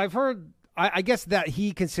that? Because I've heard I guess that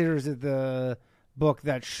he considers it the book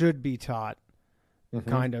that should be taught,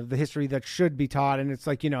 kind of the history that should be taught, and it's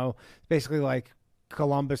like, basically like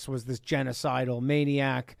Columbus was this genocidal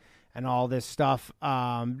maniac and all this stuff.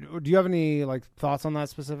 Do you have any like thoughts on that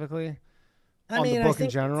specifically? On the book in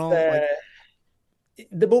general?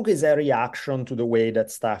 The book is a reaction to the way that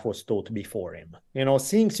stuff was taught before him.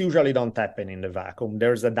 Things usually don't happen in the vacuum.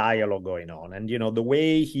 There's a dialogue going on. And, the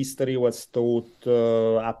way history was taught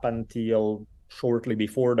up until shortly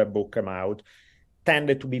before the book came out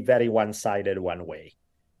tended to be very one-sided one way.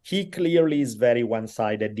 He clearly is very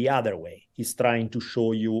one-sided the other way. He's trying to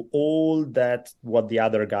show you all that what the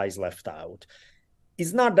other guys left out.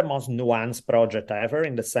 It's not the most nuanced project ever,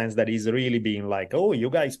 in the sense that he's really being like, oh, you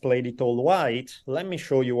guys played it all white. Let me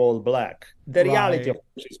show you all black. The reality, of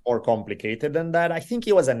course, is more complicated than that. I think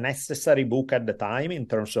it was a necessary book at the time in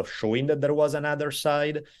terms of showing that there was another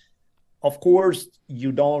side. Of course,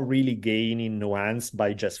 you don't really gain in nuance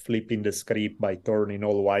by just flipping the script, by turning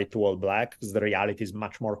all white to all black, because the reality is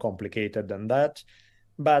much more complicated than that.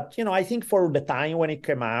 But, I think for the time when it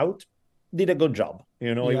came out, did a good job.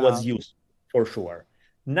 It was useful for sure.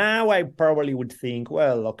 Now I probably would think,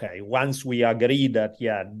 well, okay, once we agree that,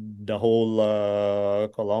 the whole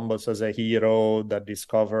Columbus as a hero that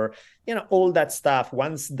discover, all that stuff,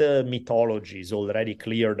 once the mythology is already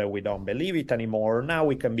clear that we don't believe it anymore, now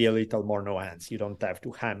we can be a little more nuanced. You don't have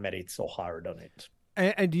to hammer it so hard on it.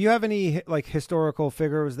 And do you have any like historical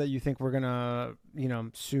figures that you think we're going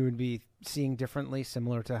to, soon be seeing differently,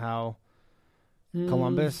 similar to how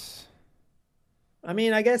Columbus... I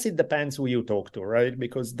mean, I guess it depends who you talk to, right?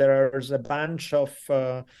 Because there's a bunch of,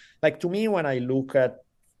 to me, when I look at,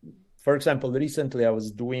 for example, recently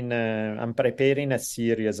I'm preparing a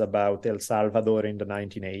series about El Salvador in the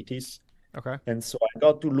 1980s. Okay. And so I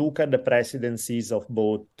got to look at the presidencies of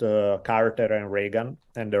both Carter and Reagan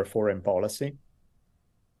and their foreign policy.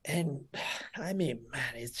 And I mean,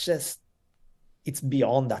 man, it's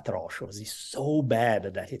beyond atrocious. It's so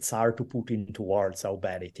bad that it's hard to put into words how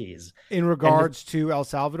bad it is. In regards to El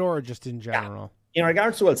Salvador, or just in general? In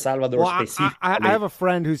regards to El Salvador specifically. I have a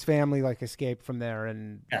friend whose family like escaped from there,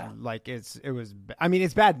 and it's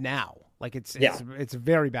bad now. Like it's Yeah. it's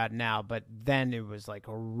very bad now, but then it was like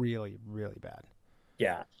really, really bad.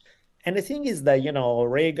 Yeah. And the thing is that,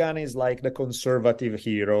 Reagan is like the conservative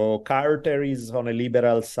hero. Carter is on a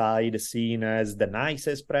liberal side, seen as the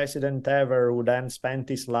nicest president ever, who then spent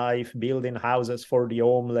his life building houses for the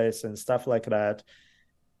homeless and stuff like that.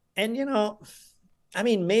 And, I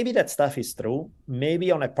mean, maybe that stuff is true. Maybe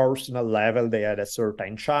on a personal level, they had a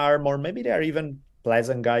certain charm, or maybe they're even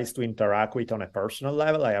pleasant guys to interact with on a personal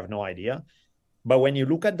level. I have no idea. But when you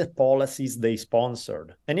look at the policies they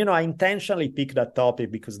sponsored, and I intentionally pick that topic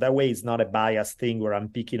because that way it's not a biased thing where I'm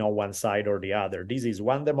picking on one side or the other. This is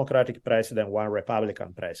one Democratic president, one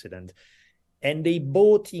Republican president. And they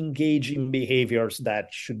both engage in behaviors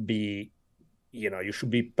that should be, you should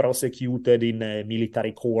be prosecuted in a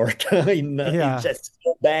military court. It's just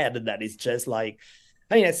so bad that it's just like,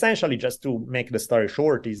 I mean, essentially, just to make the story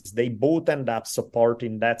short, is they both end up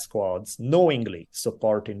supporting death squads, knowingly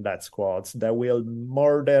supporting death squads that will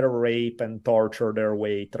murder, rape, and torture their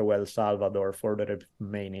way through El Salvador for the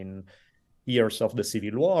remaining years of the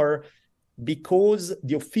Civil War, because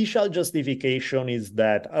the official justification is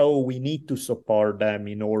that, we need to support them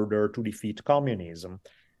in order to defeat communism.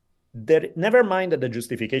 Never mind that the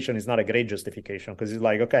justification is not a great justification, because it's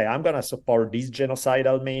like, okay, I'm going to support this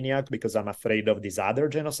genocidal maniac because I'm afraid of these other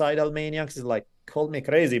genocidal maniacs. It's like, call me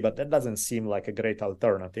crazy, but that doesn't seem like a great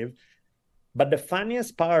alternative. But the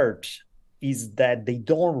funniest part is that they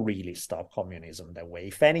don't really stop communism that way.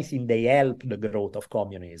 If anything, they help the growth of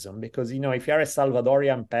communism, because, if you're a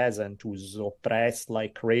Salvadorian peasant who's oppressed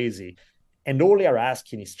like crazy, and all you're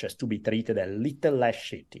asking is just to be treated a little less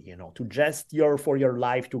shitty, to just for your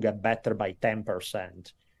life to get better by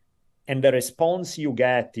 10%. And the response you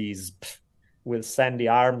get is, we'll send the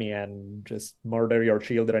army and just murder your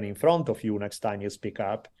children in front of you next time you speak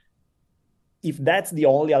up. If that's the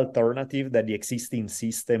only alternative that the existing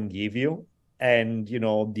system give you, and,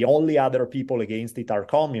 the only other people against it are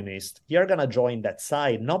communists, you're going to join that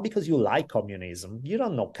side, not because you like communism. You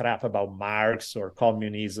don't know crap about Marx or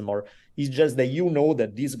communism, or it's just that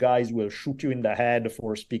that these guys will shoot you in the head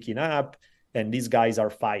for speaking up, and these guys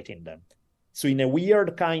are fighting them. So in a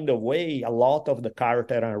weird kind of way, a lot of the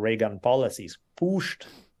Carter and Reagan policies pushed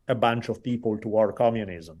a bunch of people toward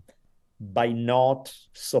communism by not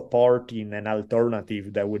supporting an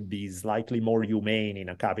alternative that would be slightly more humane in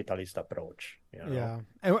a capitalist approach. Yeah.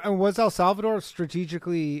 And was El Salvador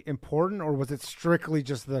strategically important, or was it strictly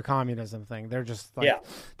just the communism thing? They're just like,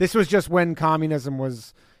 this was just when communism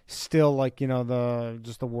was still like,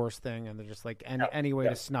 the worst thing. And they're just like, any way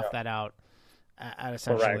to snuff that out at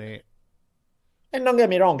essentially. Correct. And don't get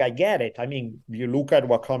me wrong, I get it. I mean, you look at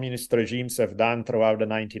what communist regimes have done throughout the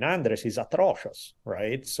 1900s is atrocious,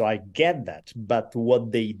 right? So I get that. But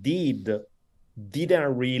what they didn't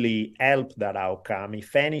really help that outcome.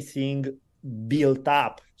 If anything, built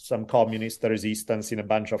up some communist resistance in a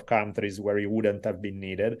bunch of countries where it wouldn't have been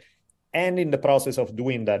needed. And in the process of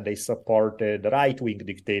doing that, they supported right-wing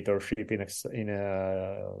dictatorship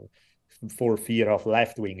for fear of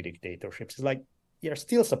left-wing dictatorships. It's like, you're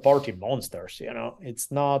still supporting monsters,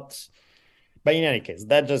 It's not... But in any case,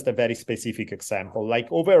 that's just a very specific example. Like,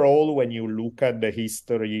 overall, when you look at the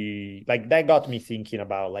history, like, that got me thinking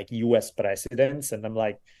about, like, U.S. presidents, and I'm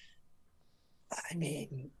like, I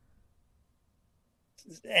mean...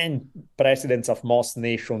 And presidents of most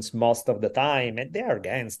nations most of the time, and they are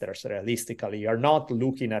gangsters, realistically. You're not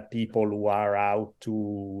looking at people who are out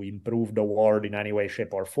to improve the world in any way,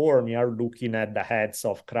 shape, or form. You're looking at the heads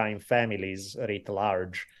of crime families writ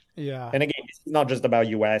large. Yeah. And again, it's not just about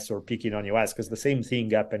US or picking on US, because the same thing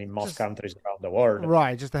happened in most countries around the world.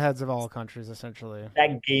 Right, just the heads of all countries, essentially.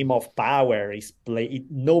 That game of power is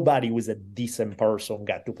played. Nobody who's a decent person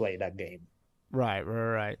got to play that game.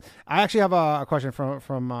 Right. I actually have a question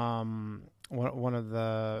from one of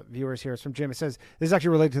the viewers here. It's from Jim. It says, this is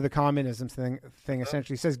actually related to the communism thing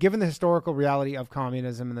essentially. It says, given the historical reality of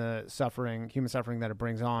communism and the human suffering that it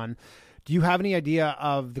brings on, do you have any idea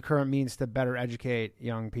of the current means to better educate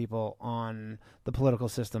young people on the political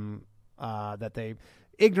system that they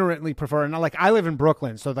ignorantly prefer? And like, I live in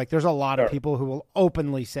Brooklyn, so like there's a lot of people who will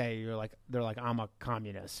openly say they're like, I'm a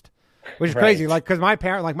communist. Which is crazy, like, because my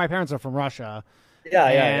parents are from Russia,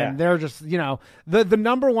 and they're just, the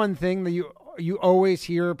number one thing that you always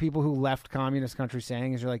hear people who left communist countries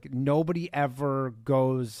saying is, you're like, nobody ever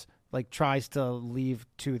tries to leave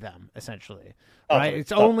to them, essentially, right?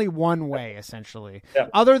 It's only one way, essentially,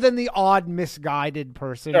 other than the odd misguided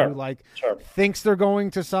person who thinks they're going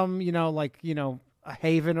to some, a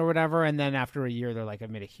haven or whatever, and then after a year they're like, I've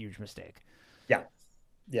made a huge mistake. Yeah.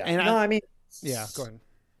 And no, I mean, yeah, go ahead.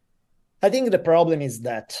 I think the problem is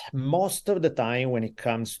that most of the time when it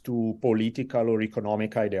comes to political or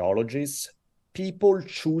economic ideologies, people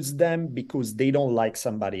choose them because they don't like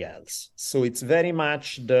somebody else. So it's very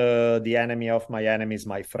much the enemy of my enemy is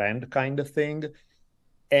my friend kind of thing.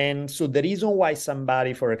 And so the reason why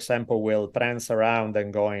somebody, for example, will prance around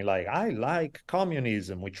and going like, I like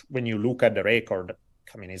communism, which when you look at the record,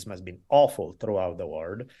 communism has been awful throughout the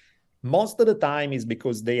world. Most of the time is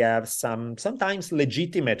because they have some sometimes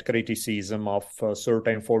legitimate criticism of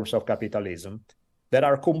certain forms of capitalism that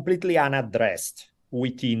are completely unaddressed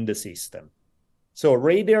within the system. So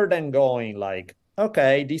rather than going like,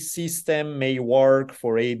 okay, this system may work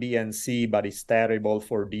for A, B, and C, but it's terrible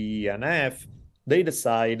for D, E, and F, they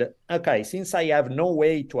decide, okay, since I have no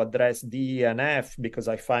way to address D, E, and F because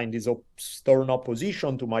I find this stern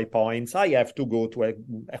opposition to my points, I have to go to a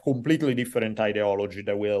completely different ideology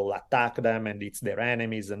that will attack them and it's their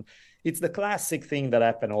enemies. And it's the classic thing that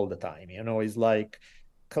happens all the time. You know, it's like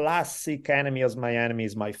classic enemy as my enemy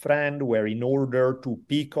is my friend, where in order to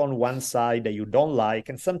pick on one side that you don't like,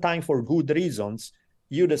 and sometimes for good reasons,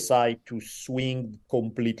 you decide to swing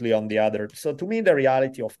completely on the other. So to me, the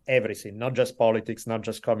reality of everything, not just politics, not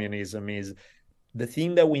just communism, is the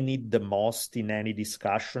thing that we need the most in any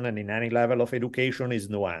discussion and in any level of education is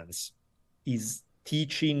nuance, is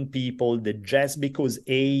teaching people that just because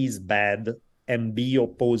A is bad and B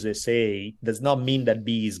opposes A does not mean that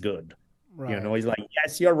B is good. Right. You know, it's like,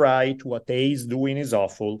 yes, you're right. What A is doing is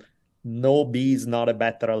awful. No, B is not a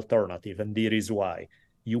better alternative. And here is why.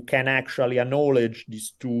 You can actually acknowledge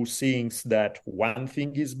these two things, that one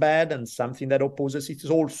thing is bad and something that opposes it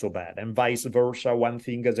is also bad, and vice versa. One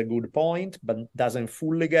thing has a good point but doesn't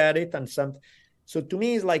fully get it, and some. So to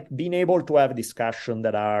me, it's like being able to have discussion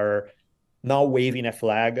that are not waving a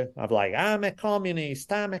flag of like, I'm a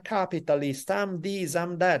communist, I'm a capitalist, I'm this,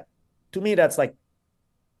 I'm that. To me, that's like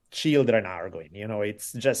children arguing. You know,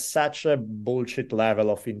 it's just such a bullshit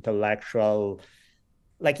level of intellectual.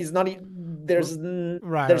 Like, it's not, there's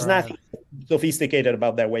nothing sophisticated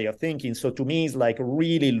about that way of thinking. So to me, it's like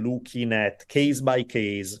really looking at case by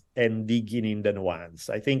case and digging in the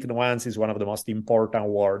nuance. I think nuance is one of the most important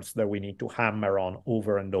words that we need to hammer on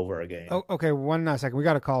over and over again. Oh, okay, one second. We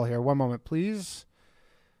got a call here. One moment, please.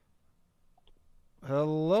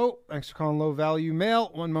 Hello. Thanks for calling Low Value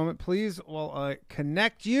Mail. One moment, please, while I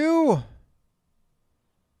connect you.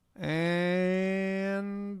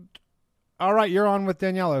 And... all right, you're on with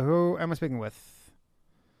Daniele. Who am I speaking with?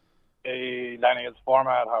 Hey, Danny, it's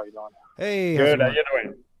Format. How are you doing? Hey. Good. How you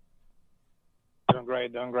doing? Doing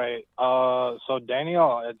great. So,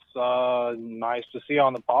 Daniel, it's nice to see you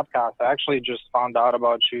on the podcast. I actually just found out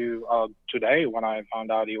about you today when I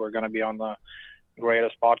found out you were going to be on the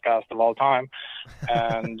greatest podcast of all time.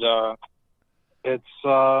 And I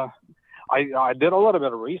did a little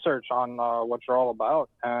bit of research on what you're all about,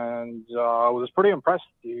 and I was pretty impressed.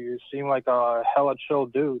 You seem like a hella chill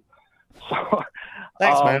dude. So,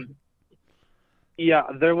 thanks, man. Yeah,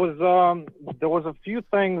 there was a few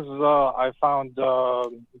things I found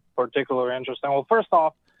particularly interesting. Well, first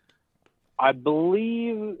off, I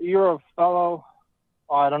believe you're a fellow.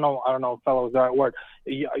 I don't know if fellow is the right word.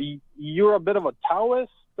 You're a bit of a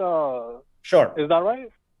Taoist. Sure. Is that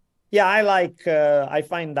right? Yeah, I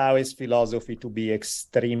find Taoist philosophy to be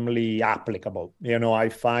extremely applicable. You know, I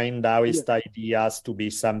find Taoist ideas to be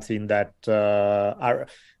something that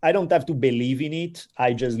I don't have to believe in it.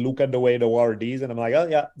 I just look at the way the world is and I'm like, oh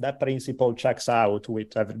yeah, that principle checks out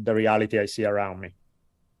with the reality I see around me.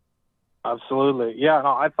 Absolutely. Yeah,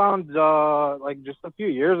 no, I found like just a few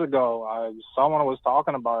years ago, someone was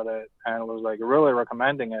talking about it and was like really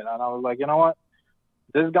recommending it. And I was like, you know what?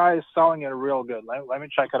 This guy is selling it real good. Let me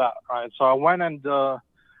check it out. Right. So I went and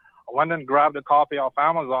grabbed a copy off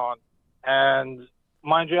Amazon, and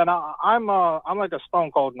mind you, and I'm like a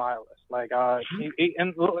stone cold nihilist, like the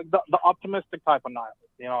optimistic type of nihilist.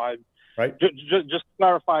 You know, right. Just to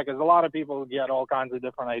clarify, because a lot of people get all kinds of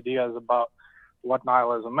different ideas about what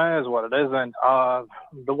nihilism is, what it isn't.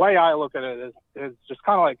 The way I look at it is just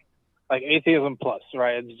kind of like atheism plus,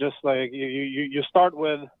 right? It's just like you start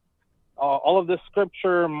with. All of this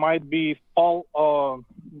scripture might be might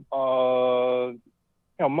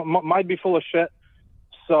be full of shit.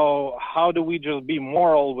 So how do we just be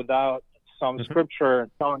moral without some scripture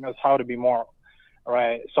telling us how to be moral,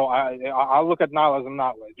 right? So I look at nihilism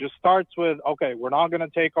that way. It just starts with, okay, we're not going to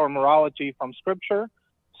take our morality from scripture,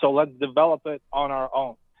 so let's develop it on our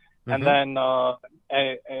own. And then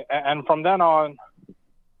and from then on,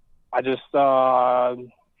 I just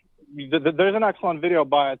there's an excellent video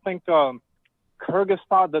by, I think,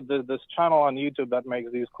 Kyrgyzstan, this channel on YouTube that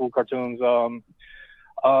makes these cool cartoons.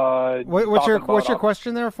 What's your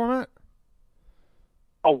question there, Format?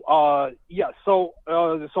 Yeah. So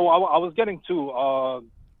I was getting to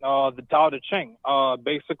the Tao Te Ching.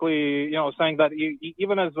 Basically, saying that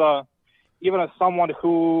even as someone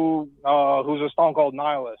who's a stone cold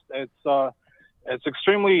nihilist, it's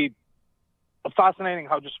extremely fascinating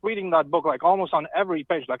how just reading that book, like almost on every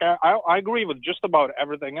page, like I agree with just about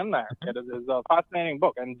everything in there. It is a fascinating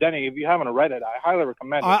book. And Denny, if you haven't read it, I highly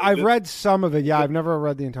recommend it. I've read some of it. Yeah, I've never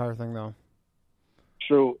read the entire thing though.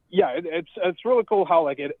 True. Yeah, it's really cool how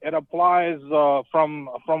like it applies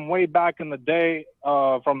from way back in the day,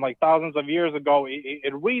 from like thousands of years ago.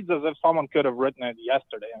 It reads as if someone could have written it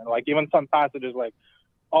yesterday. And like even some passages like,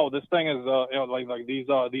 oh, this thing is like these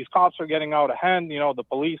cops are getting out of hand. The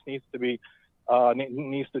police needs to be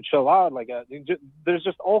needs to chill out. Like there's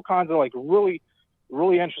just all kinds of like really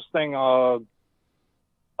really interesting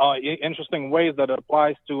interesting ways that it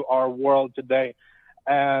applies to our world today.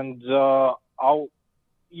 And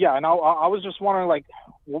I was just wondering, like,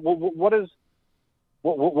 what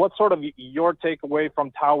sort of your takeaway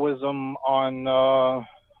from Taoism on, I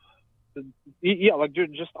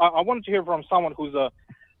wanted to hear from someone who's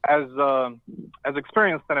as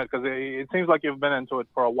experienced in it, because it seems like you've been into it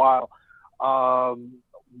for a while. How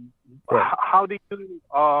do you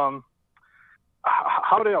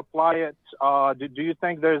apply it? Do you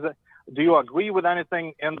think do you agree with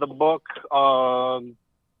anything in the book?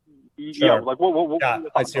 Sure. Yeah, like what yeah,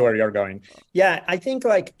 I see where you're going. Yeah, I think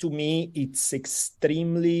like to me,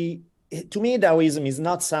 Taoism is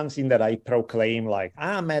not something that I proclaim like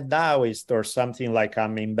I'm a Taoist or something like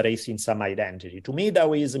I'm embracing some identity. To me,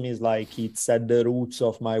 Taoism is like it's at the roots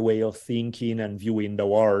of my way of thinking and viewing the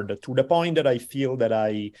world, to the point that I feel that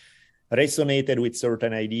I resonated with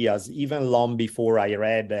certain ideas even long before I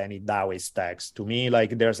read any Taoist text. To me,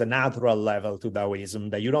 like there's a natural level to Taoism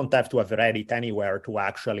that you don't have to have read it anywhere to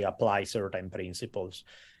actually apply certain principles.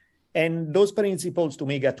 And those principles to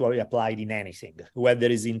me get to be applied in anything, whether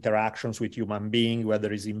it's interactions with human beings,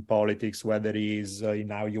 whether it's in politics, whether it is in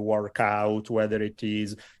how you work out, whether it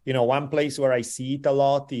is, one place where I see it a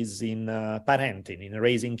lot is in parenting, in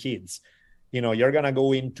raising kids. You're going to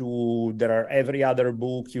go into, there are every other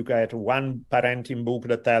book, you get one parenting book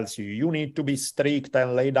that tells you need to be strict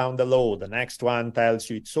and lay down the law. The next one tells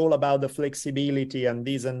you it's all about the flexibility and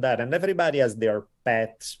this and that. And everybody has their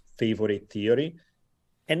pet favorite theory.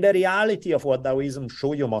 And the reality of what Taoism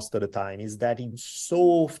shows you most of the time is that it's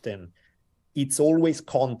always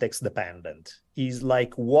context dependent. Is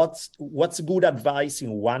like what's good advice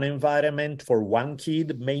in one environment for one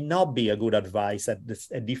kid may not be a good advice at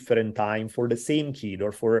a different time for the same kid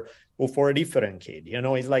or for a different kid.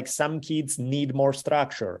 It's like some kids need more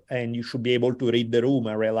structure and you should be able to read the room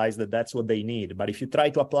and realize that that's what they need. But if you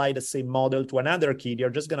try to apply the same model to another kid, you're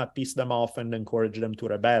just going to piss them off and encourage them to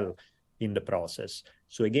rebel in the process.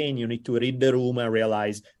 So again, you need to read the room and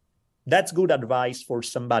realize that's good advice for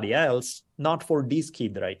somebody else, not for this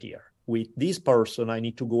kid right here. With this person, I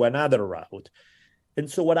need to go another route. And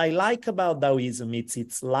so what I like about Taoism, it's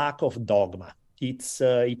its lack of dogma.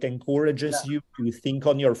 It encourages you to think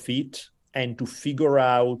on your feet and to figure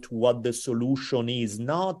out what the solution is,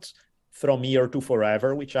 not from here to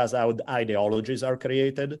forever, which is how ideologies are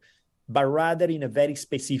created, but rather in a very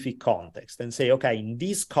specific context and say, okay, in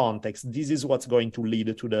this context, this is what's going to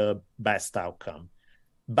lead to the best outcome.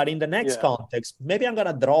 But in the next context, maybe I'm going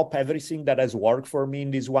to drop everything that has worked for me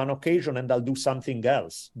in this one occasion and I'll do something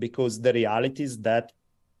else, because the reality is that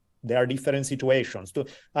there are different situations.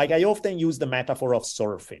 Like I often use the metaphor of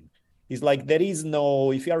surfing. It's like there is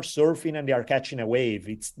no, if you are surfing and you are catching a wave,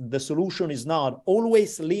 the solution is not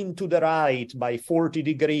always lean to the right by 40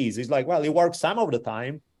 degrees. It's like, well, it works some of the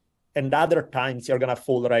time and other times you're going to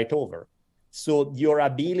fall right over. So your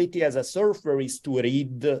ability as a surfer is to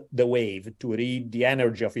read the wave, to read the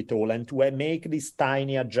energy of it all, and to make this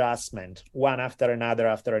tiny adjustment one after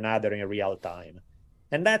another in real time.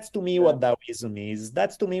 And that's to me what Taoism is.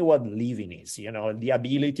 That's to me what living is, the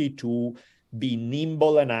ability to be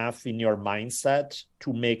nimble enough in your mindset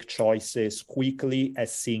to make choices quickly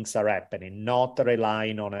as things are happening, not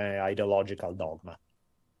relying on an ideological dogma.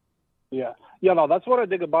 Yeah, no, that's what I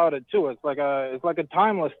dig about it too. It's like a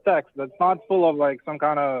timeless text that's not full of like some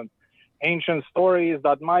kind of ancient stories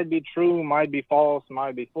that might be true, might be false,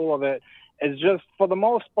 might be full of it. It's just for the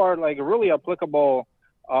most part like really applicable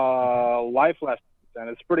life lessons, and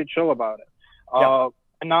it's pretty chill about it. And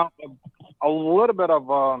now a little bit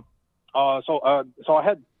of so I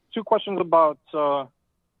had two questions about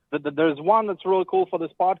there's one that's really cool for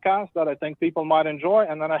this podcast that I think people might enjoy,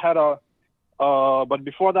 and then I had but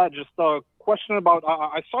before that, just a question about,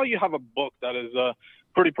 I saw you have a book that is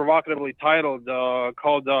pretty provocatively titled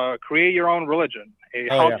called Create Your Own Religion, a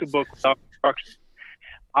how-to book without instruction.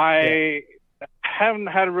 I haven't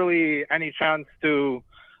had really any chance to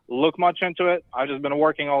look much into it. I've just been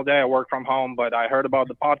working all day. I work from home, but I heard about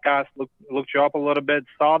the podcast, looked you up a little bit,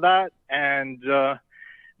 saw that, and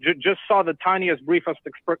just saw the tiniest, briefest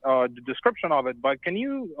description of it. But can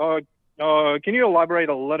you elaborate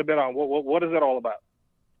a little bit on what is it all about?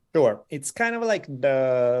 Sure. It's kind of like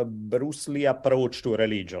the Bruce Lee approach to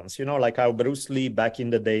religions, like how Bruce Lee back in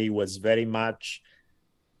the day was very much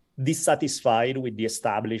dissatisfied with the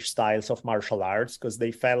established styles of martial arts because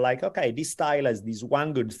they felt like, okay, this style has this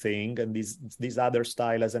one good thing and this other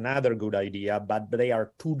style has another good idea, but they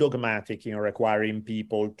are too dogmatic in requiring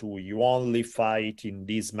people to, you only fight in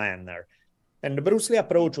this manner. And the Bruce Lee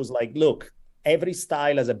approach was like, look, every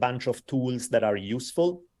style has a bunch of tools that are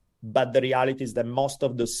useful, but the reality is that most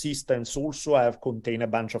of the systems also have contained a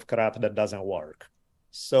bunch of crap that doesn't work.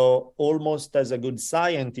 So almost as a good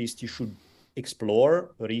scientist, you should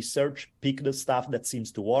explore, research, pick the stuff that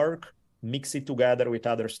seems to work, mix it together with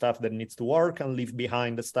other stuff that needs to work, and leave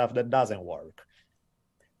behind the stuff that doesn't work.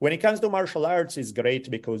 When it comes to martial arts, it's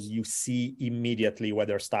great because you see immediately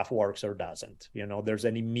whether stuff works or doesn't. There's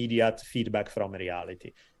an immediate feedback from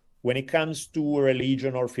reality. When it comes to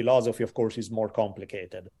religion or philosophy, of course, it's more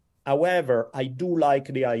complicated. However, I do like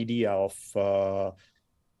the idea of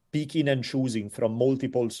picking and choosing from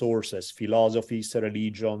multiple sources, philosophies,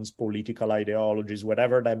 religions, political ideologies,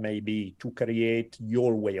 whatever that may be, to create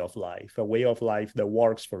your way of life, a way of life that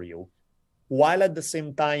works for you, while at the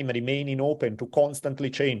same time remaining open to constantly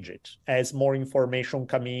change it. As more information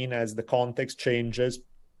come in, as the context changes,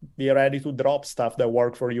 be ready to drop stuff that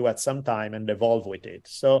work for you at some time and evolve with it.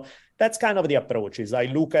 So that's kind of the approach. Is I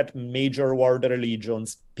look at major world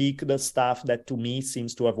religions, pick the stuff that to me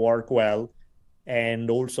seems to have worked well, and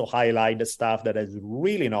also highlight the stuff that has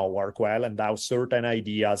really not worked well and how certain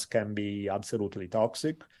ideas can be absolutely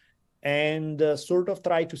toxic, and sort of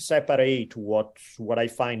try to separate what I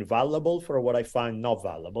find valuable for what I find not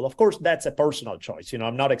valuable. Of course, that's a personal choice.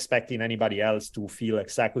 I'm not expecting anybody else to feel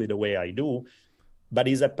exactly the way I do, but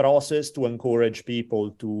it's a process to encourage people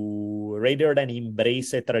to, rather than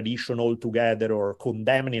embrace a tradition altogether or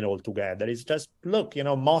condemn it altogether, it's just, look,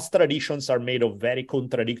 most traditions are made of very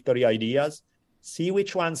contradictory ideas. See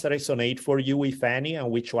which ones resonate for you, if any, and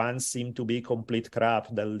which ones seem to be complete crap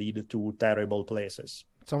that lead to terrible places.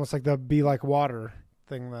 It's almost like the be like water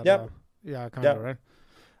thing. That, yep. Kind of, right?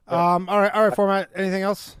 Yep. All right, Format. Anything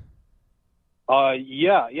else?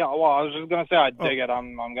 Yeah. Well, I was just gonna say I dig it.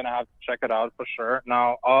 I'm gonna have to check it out for sure.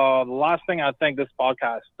 Now, the last thing I think this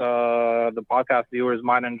podcast, the podcast viewers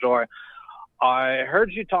might enjoy. I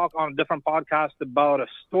heard you talk on a different podcast about a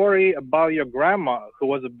story about your grandma who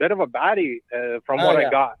was a bit of a baddie, from what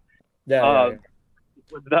I got. Yeah.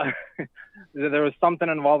 There was something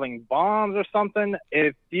involving bombs or something.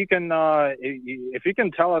 If you can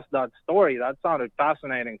tell us that story, that sounded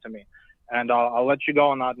fascinating to me. And I'll let you go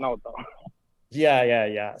on that note, though.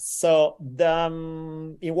 Yeah. So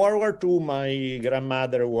in World War II, my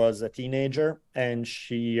grandmother was a teenager, and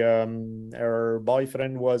she, her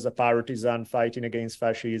boyfriend was a partisan fighting against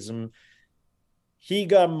fascism. He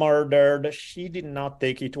got murdered. She did not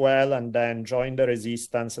take it well, and then joined the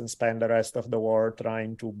resistance and spent the rest of the war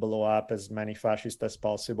trying to blow up as many fascists as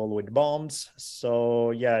possible with bombs.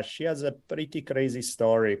 So yeah, she has a pretty crazy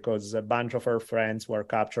story because a bunch of her friends were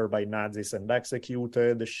captured by Nazis and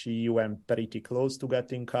executed. She went pretty close to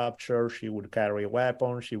getting captured. She would carry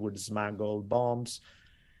weapons. She would smuggle bombs.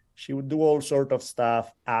 She would do all sorts of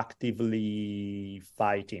stuff actively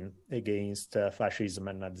fighting against fascism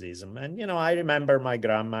and Nazism. And, I remember my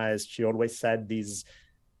grandma, as she always said this,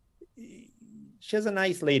 she's a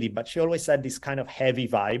nice lady, but she always had this kind of heavy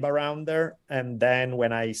vibe around her. And then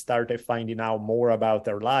when I started finding out more about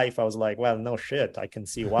her life, I was like, well, no shit, I can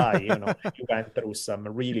see why, she went through some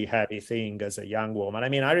really heavy thing as a young woman. I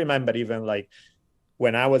mean, I remember even like,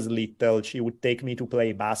 when I was little, she would take me to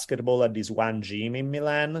play basketball at this one gym in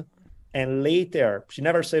Milan. And later, she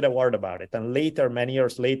never said a word about it. And later, many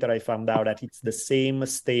years later, I found out that it's the same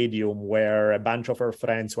stadium where a bunch of her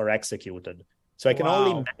friends were executed. So I can only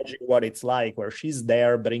imagine what it's like, where she's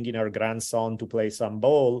there bringing her grandson to play some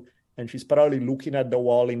ball. And she's probably looking at the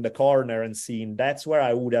wall in the corner and seeing that's where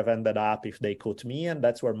I would have ended up if they caught me. And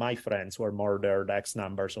that's where my friends were murdered X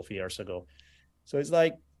numbers of years ago. So it's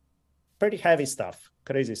like, pretty heavy stuff,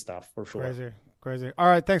 crazy stuff for sure. Crazy. All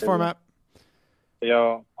right, thanks, Format.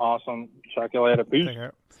 Yo, awesome. Check you later. Peace.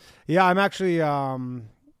 Yeah, I'm actually I'm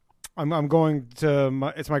going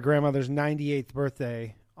to it's my grandmother's 98th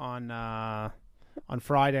birthday on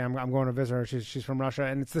Friday. I'm going to visit her. She's from Russia,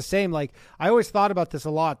 and it's the same. Like I always thought about this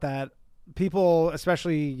a lot, that people,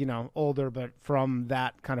 especially, older, but from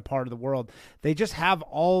that kind of part of the world, they just have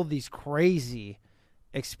all these crazy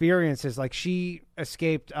experiences. Like she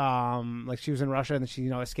escaped, like she was in Russia and she,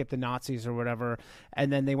 escaped the Nazis or whatever.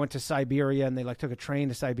 And then they went to Siberia and they like took a train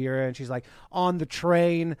to Siberia. And she's like, on the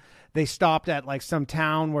train, they stopped at like some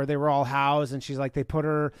town where they were all housed. And she's like, they put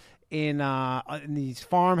her in these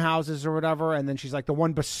farmhouses or whatever, and then she's like, the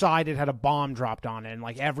one beside it had a bomb dropped on it, and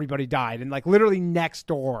like everybody died, and like literally next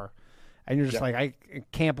door, and you're just like, I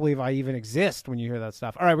can't believe I even exist when you hear that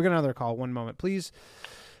stuff. All right, we got another call. One moment, please.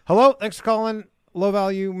 Hello, thanks for calling Low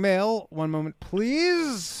Value Mail. One moment,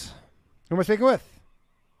 please. Who am I speaking with?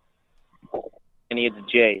 And it's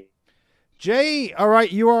Jay. Jay, all right,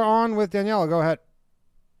 you are on with Daniele. Go ahead.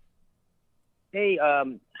 Hey, how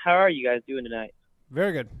are you guys doing tonight?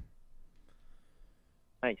 Very good.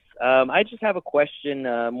 Nice. I just have a question,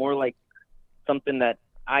 more like something that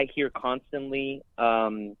I hear constantly.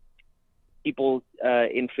 People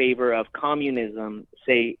in favor of communism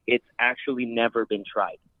say it's actually never been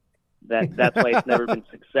tried. That's why it's never been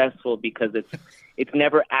successful, because it's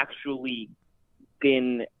never actually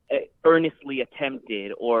been earnestly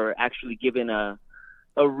attempted or actually given a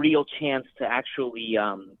real chance to actually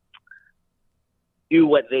do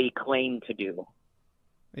what they claim to do.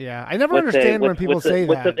 Yeah, I never understand when people say that.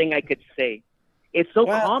 What's the thing I could say? It's so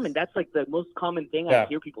common. That's like the most common thing I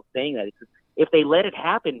hear people saying, that if they let it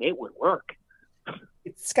happen, it would work.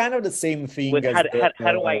 It's kind of the same thing. How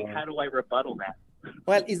do I rebuttal that?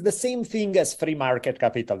 Well, it's the same thing as free market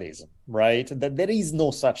capitalism, right? That there is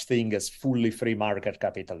no such thing as fully free market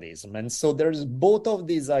capitalism. And so there's both of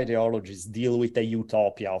these ideologies deal with a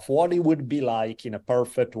utopia of what it would be like in a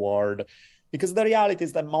perfect world. Because the reality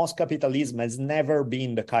is that most capitalism has never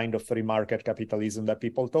been the kind of free market capitalism that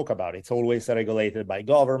people talk about. It's always regulated by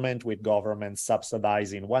government, with government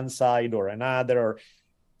subsidizing one side or another.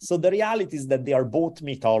 So the reality is that they are both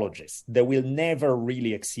mythologies that will never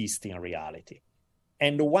really exist in reality.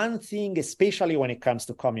 And one thing, especially when it comes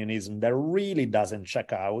to communism, that really doesn't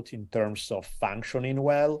check out in terms of functioning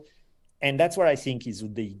well, and that's what I think is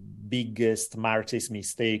the biggest Marxist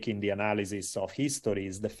mistake in the analysis of history,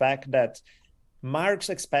 is the fact that Marx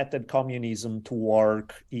expected communism to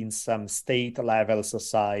work in some state-level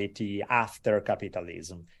society after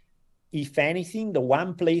capitalism. If anything, the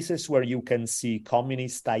one places where you can see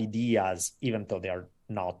communist ideas, even though they are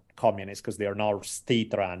not communist because they are not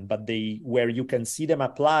state-run, but where you can see them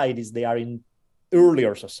applied is they are in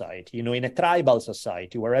earlier society, in a tribal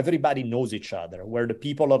society where everybody knows each other, where the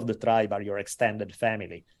people of the tribe are your extended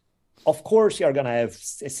family. Of course, you're going to have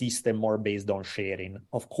a system more based on sharing.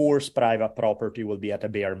 Of course, private property will be at a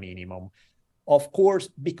bare minimum. Of course,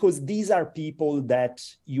 because these are people that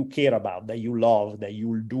you care about, that you love, that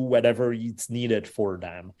you'll do whatever is needed for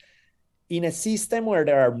them. In a system where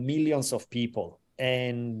there are millions of people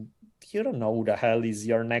and you don't know who the hell is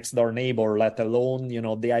your next door neighbor, let alone,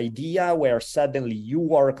 the idea where suddenly you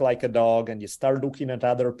work like a dog and you start looking at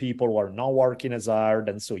other people who are not working as hard,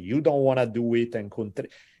 and so you don't want to do it, and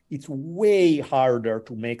it's way harder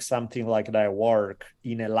to make something like that work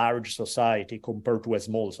in a large society compared to a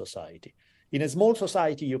small society. In a small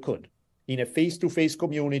society, you could. In a face-to-face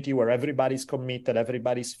community where everybody's committed,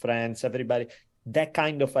 everybody's friends, that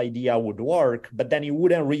kind of idea would work, but then it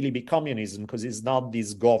wouldn't really be communism because it's not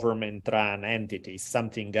this government-run entity, it's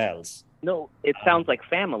something else. No, it sounds like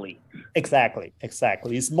family. Exactly.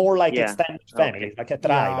 It's more like extended family, like a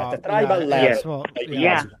tribe, at a tribal level.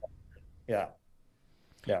 Yeah.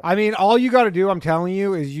 I mean, all you got to do, I'm telling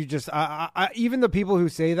you, is you just, even the people who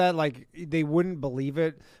say that, like, they wouldn't believe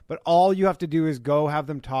it, but all you have to do is go have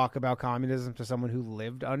them talk about communism to someone who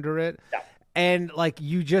lived under it. Yeah. And, like,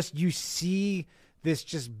 you see this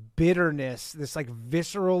just bitterness, this, like,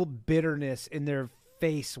 visceral bitterness in their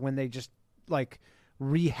face when they just, like,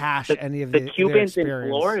 rehash any of the Cubans in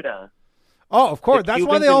Florida. Oh, of course. That's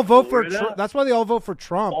why they all vote for Trump. That's why they all vote for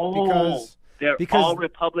Trump, because they're all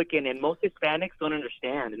Republican, and most Hispanics don't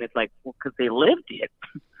understand. And it's like, because they lived it.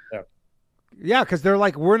 Yeah, because they're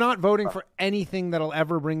like, we're not voting for anything that'll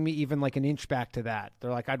ever bring me even like an inch back to that.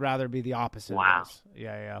 They're like, I'd rather be the opposite. Wow. Of this.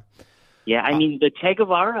 Yeah. Yeah, I mean, the Che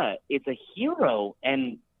Guevara is a hero.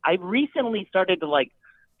 And I recently started to, like,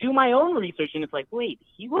 do my own research. And it's like, wait,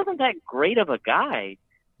 he wasn't that great of a guy.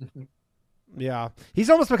 Yeah, he's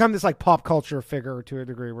almost become this like pop culture figure to a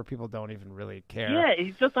degree where people don't even really care. Yeah,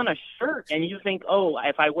 he's just on a shirt, and you think, oh,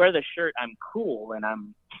 if I wear the shirt, I'm cool, and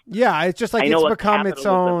I'm. Yeah, it's just like it's become its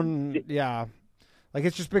own. Yeah, like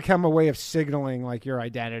it's just become a way of signaling like your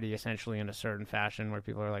identity essentially in a certain fashion, where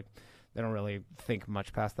people are like, they don't really think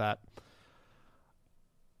much past that.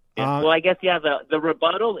 Yeah, well, I guess the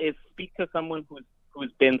rebuttal is speak to someone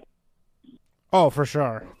who's been Oh, for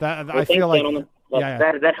sure. That Well, I thanks, feel like. gentlemen. Yeah.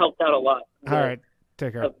 That helped out a lot. All right.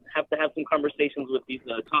 Take care. Have to have some conversations with these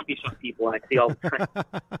coffee shop people I see all the time.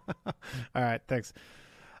 All right. Thanks.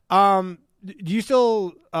 Do you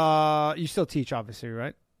still teach, obviously,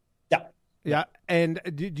 right? Yeah. Yeah. And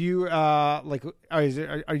do you like?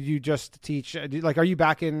 Are you just teach? Are you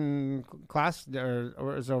back in class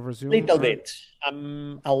or is it over Zoom? Little bit.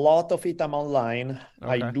 A lot of it I'm online.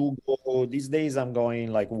 I Okay. do go these days. I'm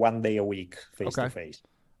going like 1 day a week face to face.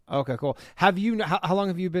 Okay, cool. Have you? How long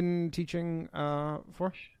have you been teaching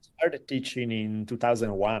for? Started teaching in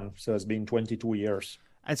 2001, so it's been 22 years.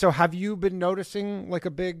 And so, have you been noticing like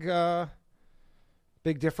a big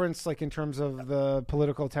difference, like in terms of the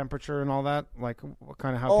political temperature and all that? Like, what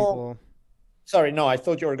kind of how people? Sorry, no, I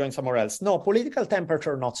thought you were going somewhere else. No, political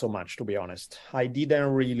temperature, not so much, to be honest. I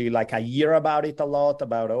didn't really like. I hear about it a lot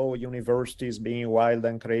about universities being wild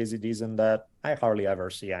and crazy, this and that. I hardly ever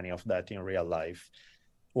see any of that in real life.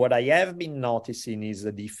 What I have been noticing is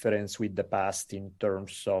the difference with the past in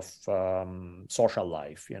terms of social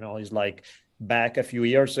life. It's like back a few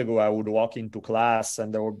years ago, I would walk into class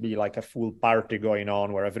and there would be like a full party going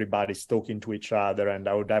on where everybody's talking to each other. And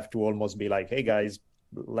I would have to almost be like, hey, guys,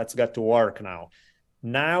 let's get to work now.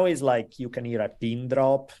 Now it's like you can hear a pin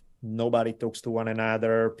drop. Nobody talks to one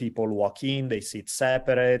another. People walk in, they sit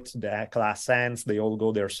separate. The class ends, they all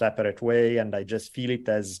go their separate way. And I just feel it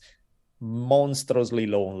as monstrously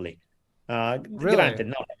lonely. Really? Granted,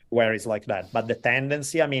 not everywhere is like that, but the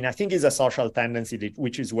tendency, I think is a social tendency,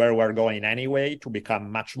 which is where we're going anyway, to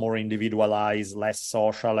become much more individualized, less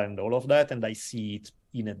social and all of that. And I see it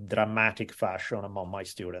in a dramatic fashion among my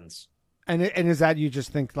students. And is that you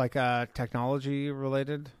just think like technology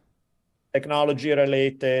related? Technology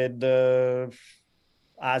related,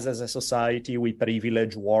 as a society, we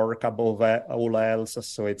privilege work above all else.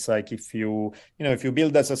 So it's like if you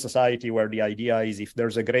build as a society where the idea is if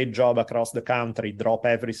there's a great job across the country, drop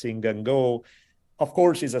everything and go. Of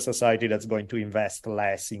course, it's a society that's going to invest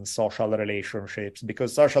less in social relationships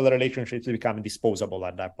because social relationships become disposable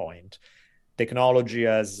at that point. Technology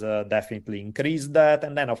has definitely increased that.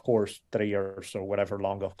 And then, of course, 3 years or whatever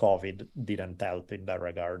long of COVID didn't help in that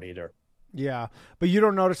regard either. Yeah, but you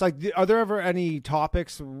don't notice, like, are there ever any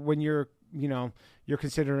topics when you're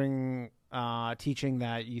considering teaching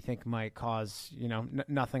that you think might cause,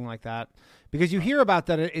 nothing like that? Because you hear about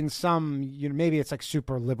that in some, maybe it's like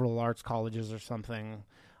super liberal arts colleges or something.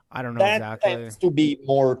 I don't know exactly. That tends to be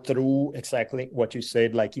more true, exactly what you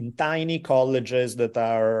said, like in tiny colleges that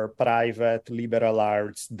are private, liberal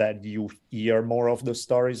arts, that you hear more of the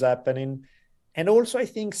stories happening. And also, I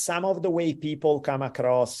think some of the way people come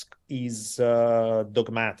across is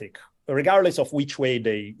dogmatic, regardless of which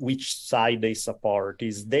side they support,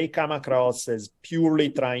 is they come across as purely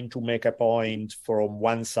trying to make a point from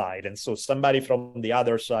one side. And so somebody from the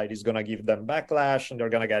other side is going to give them backlash and they're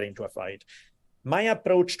going to get into a fight. My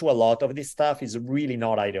approach to a lot of this stuff is really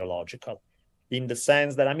not ideological, in the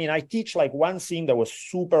sense that, I teach like one thing that was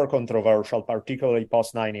super controversial, particularly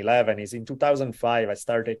post 9/11, is in 2005, I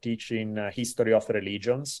started teaching history of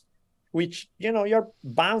religions, which, you're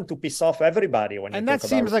bound to piss off everybody when you talk about. And that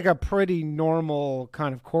seems like a pretty normal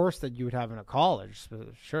kind of course that you would have in a college,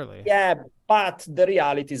 surely. Yeah, but the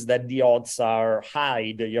reality is that the odds are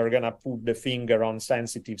high that you're going to put the finger on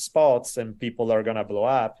sensitive spots and people are going to blow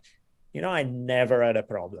up. I never had a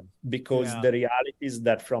problem because the reality is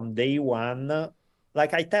that from day one,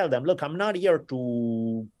 like I tell them, look, I'm not here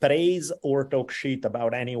to praise or talk shit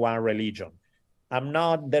about any one religion.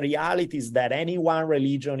 The reality is that any one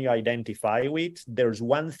religion you identify with, there's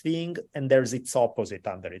one thing and there's its opposite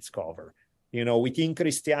under its cover. Within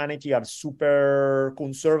Christianity, you have super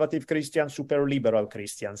conservative Christians, super liberal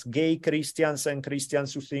Christians, gay Christians and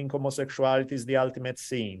Christians who think homosexuality is the ultimate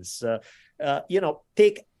sins.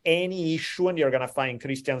 Take any issue and you're going to find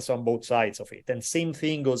Christians on both sides of it. And same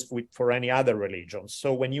thing goes for any other religion.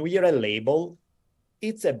 So when you hear a label,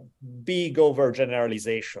 it's a big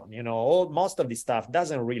overgeneralization. Most of this stuff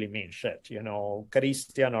doesn't really mean shit.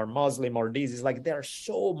 Christian or Muslim or this is like there's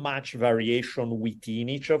so much variation within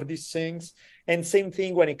each of these things. And same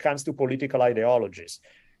thing when it comes to political ideologies.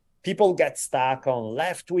 People get stuck on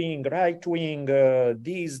left wing, right wing,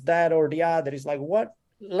 this, that, or the other. It's like, what?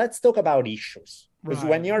 Let's talk about issues. Because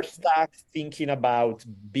when you're stuck thinking about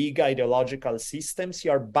big ideological systems,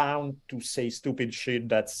 you're bound to say stupid shit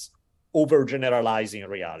that's overgeneralizing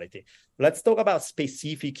reality. Let's talk about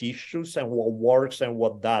specific issues and what works and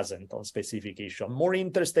what doesn't on specific issues. I'm more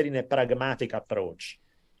interested in a pragmatic approach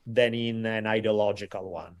than in an ideological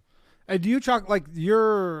one. Do you talk like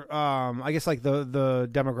your, I guess like the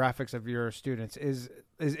demographics of your students is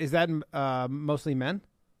that mostly men?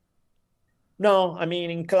 No, I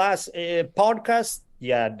mean, in class, podcast,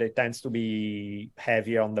 yeah, they tends to be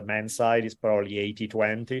heavier on the men's side. It's probably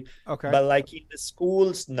 80-20. Okay. But like in the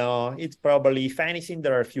schools, no, it's probably, if anything,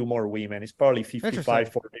 there are a few more women. It's probably Interesting.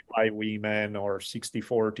 55-45 women or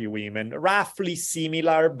 60-40 women. Roughly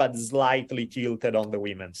similar, but slightly tilted on the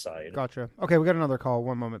women's side. Gotcha. Okay, we got another call.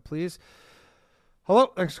 One moment, please.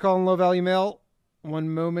 Hello, thanks for calling Low Value Mail. One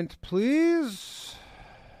moment, please.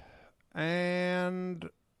 And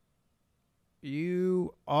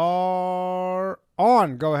you are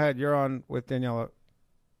on. Go ahead. You're on with Daniele.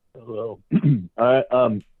 Hello. All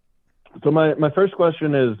right. So my first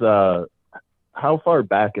question is, how far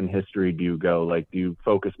back in history do you go? Like, do you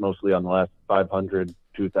focus mostly on the last 500,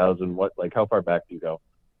 2000? How far back do you go?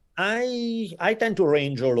 I tend to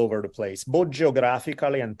range all over the place, both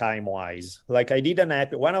geographically and time-wise. Like I did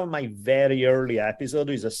one of my very early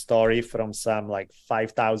episodes is a story from some like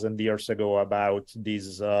 5,000 years ago about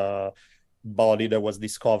this body that was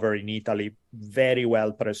discovered in Italy, very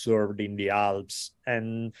well preserved in the Alps.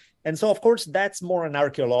 And so, of course, that's more an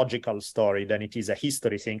archaeological story than it is a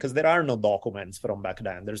history thing, because there are no documents from back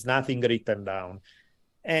then. There's nothing written down.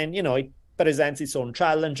 And, it presents its own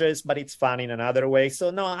challenges, but it's fun in another way. So,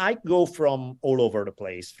 no, I go from all over the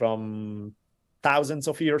place, from thousands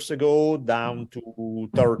of years ago down to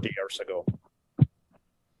 30 years ago.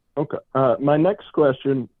 Okay. My next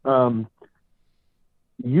question,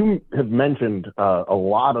 you have mentioned a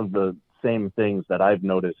lot of the same things that I've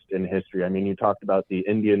noticed in history. I mean, you talked about the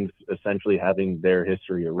Indians essentially having their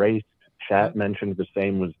history erased. Chat mentioned the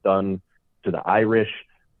same was done to the Irish.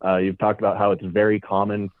 You've talked about how it's very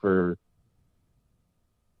common for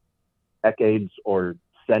decades or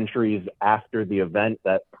centuries after the event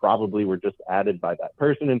that probably were just added by that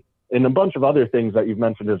person, and a bunch of other things that you've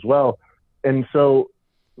mentioned as well. And so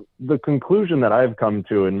the conclusion that I've come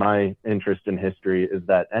to in my interest in history is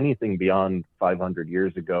that anything beyond 500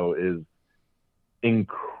 years ago is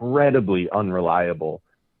incredibly unreliable.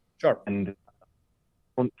 Sure. And I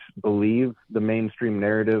don't believe the mainstream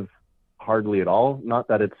narrative hardly at all. Not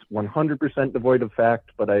that it's 100% devoid of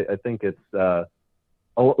fact, but I think it's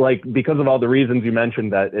because of all the reasons you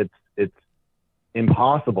mentioned, that it's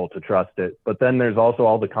impossible to trust it. But then there's also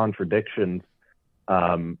all the contradictions.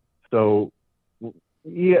 So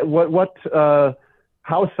yeah,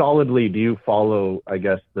 how solidly do you follow, I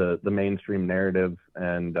guess, the mainstream narrative,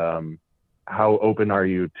 and how open are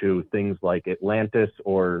you to things like Atlantis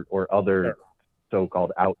or other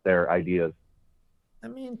so-called out there ideas? I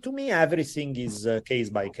mean, to me, everything is case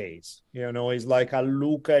by case. It's like I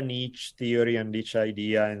look at each theory and each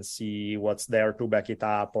idea and see what's there to back it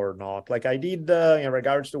up or not. Like I did in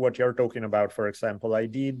regards to what you're talking about, for example, I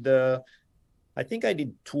think I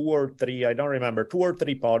did 2 or 3, I don't remember, 2 or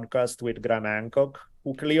 3 podcasts with Graham Hancock,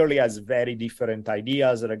 who clearly has very different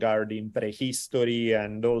ideas regarding prehistory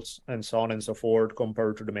and so on and so forth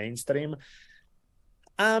compared to the mainstream.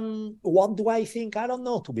 What do I think? I don't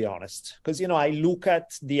know, to be honest, because, I look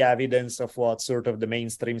at the evidence of what sort of the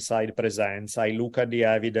mainstream side presents. I look at the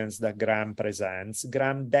evidence that Graham presents.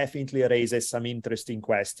 Graham definitely raises some interesting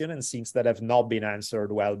questions and things that have not been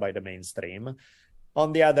answered well by the mainstream.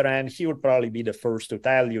 On the other hand, he would probably be the first to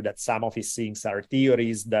tell you that some of his things are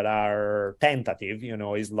theories that are tentative.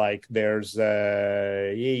 It's like there's,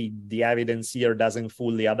 hey, the evidence here doesn't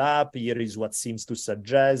fully add up. Here is what seems to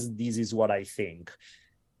suggest. This is what I think.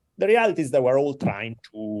 The reality is that we're all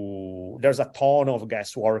there's a ton of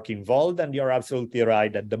guesswork involved, and you're absolutely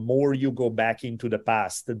right that the more you go back into the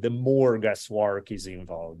past, the more guesswork is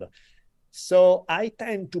involved. So I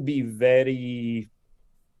tend to be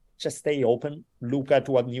just stay open, look at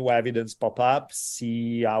what new evidence pop up,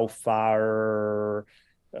 see how far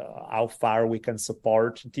we can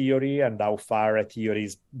support theory and how far a theory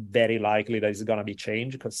is very likely that it's going to be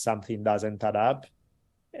changed because something doesn't add up.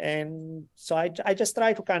 And so I just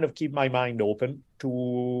try to kind of keep my mind open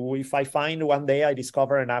to, if I find one day I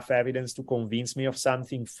discover enough evidence to convince me of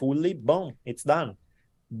something fully, boom, it's done.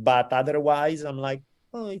 But otherwise, I'm like,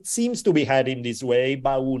 oh, it seems to be heading this way,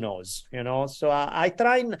 but who knows, So I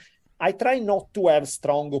try not to have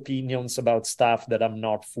strong opinions about stuff that I'm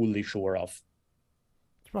not fully sure of.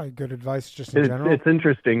 It's probably good advice just in general. It's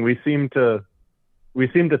interesting. We seem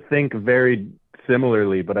to think very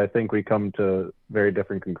similarly, but I think we come to very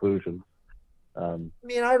different conclusions. I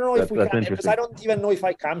mean, I don't know if we can, because I don't even know if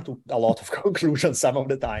I come to a lot of conclusions some of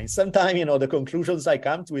the time. Sometimes, the conclusions I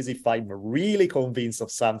come to is if I'm really convinced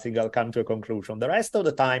of something, I'll come to a conclusion. The rest of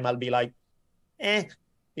the time, I'll be like,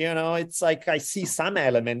 it's like I see some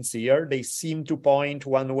elements here. They seem to point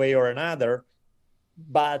one way or another.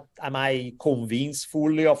 But am I convinced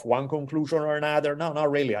fully of one conclusion or another? No, not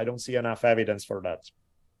really. I don't see enough evidence for that.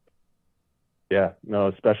 Yeah, no,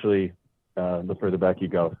 especially the further back you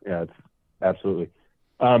go. Yeah, it's absolutely.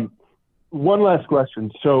 One last question.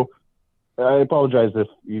 So I apologize if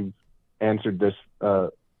you've answered this,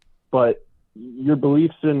 but your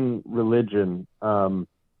beliefs in religion, the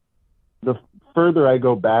further I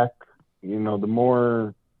go back, the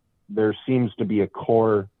more there seems to be a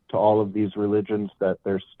core to all of these religions, that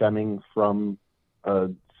they're stemming from a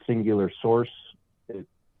singular source. It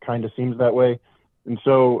kind of seems that way. And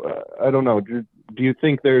so I don't know. Do you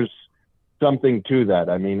think there's something to that?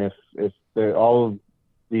 I mean, if all of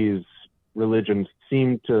these religions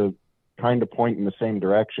seem to kind of point in the same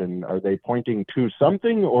direction, are they pointing to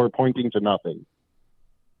something or pointing to nothing?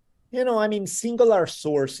 I mean, singular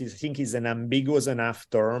source I think is an ambiguous enough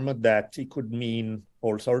term that it could mean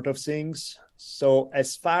all sorts of things. So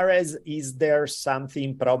as far as is there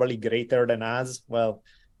something probably greater than us? Well,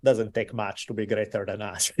 doesn't take much to be greater than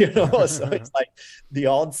us, So it's like the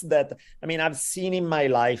odds that, I mean, I've seen in my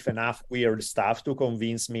life enough weird stuff to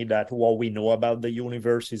convince me that what we know about the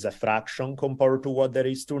universe is a fraction compared to what there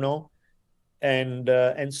is to know. And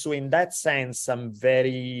so in that sense,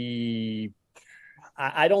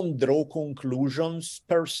 I don't draw conclusions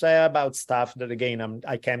per se about stuff that, again,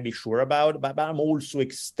 I can be sure about, but I'm also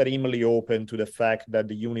extremely open to the fact that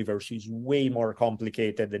the universe is way more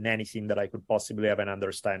complicated than anything that I could possibly have an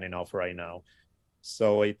understanding of right now.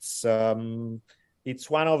 So it's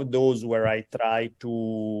one of those where I try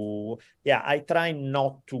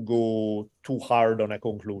not to go too hard on a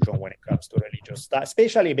conclusion when it comes to religious stuff,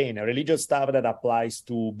 especially being a religious stuff that applies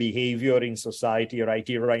to behavior in society right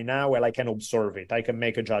here, right now. Well, I can observe it. I can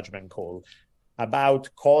make a judgment call. About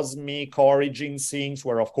cosmic origin things,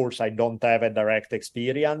 where of course I don't have a direct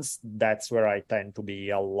experience, that's where I tend to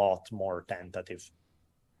be a lot more tentative.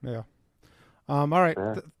 Yeah. All right.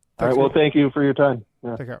 All right. Well, thank you for your time.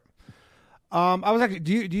 Yeah. Take care. I was actually.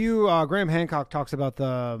 Do you? Graham Hancock talks about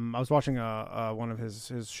the. I was watching one of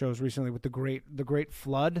his shows recently with the Great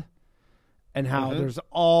Flood, and how there's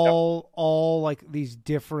all like these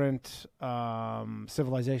different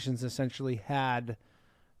civilizations essentially had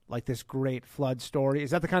like this great flood story.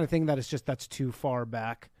 Is that the kind of thing that is just that's too far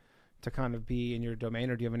back to kind of be in your domain,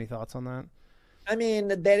 or do you have any thoughts on that? I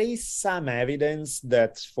mean, there is some evidence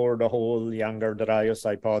that for the whole Younger Darius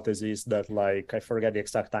hypothesis that, like, I forget the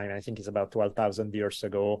exact time, I think it's about 12,000 years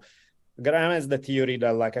ago. Graham has the theory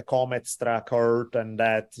that, like, a comet struck Earth and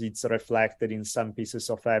that it's reflected in some pieces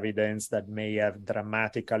of evidence that may have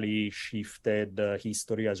dramatically shifted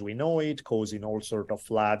history as we know it, causing all sorts of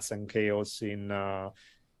floods and chaos in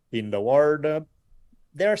the world.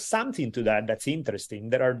 There's something to that that's interesting.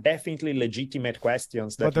 There are definitely legitimate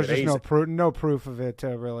questions that. But there's just no proof of it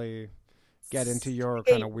to really get into your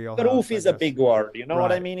kind of wheelhouse. Proof is a big word. You know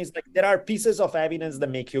what I mean? It's like there are pieces of evidence that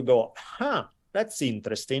make you go, huh, that's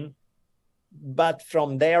interesting. But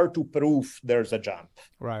from there to proof, there's a jump.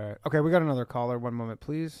 Right. Okay, we got another caller. One moment,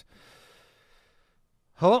 please.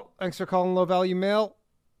 Hello. Thanks for calling Low Value Mail.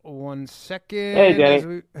 1 second. Hey,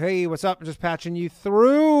 Danny. Hey, what's up? Just patching you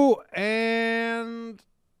through, and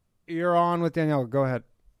you're on with Daniele. Go ahead.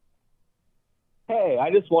 Hey, I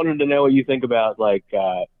just wanted to know what you think about like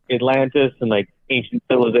Atlantis and like ancient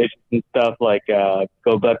civilizations and stuff like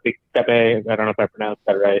Göbekli Tepe. I don't know if I pronounced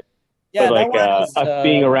that right. Yeah, but like us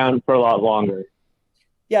being around for a lot longer.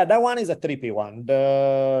 Yeah, that one is a trippy one.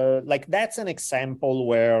 Like that's an example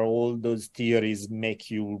where all those theories make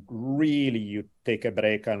you really take a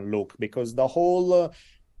break and look, because the whole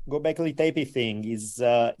Göbekli Tepe thing is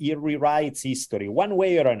it rewrites history one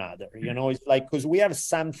way or another. It's like, because we have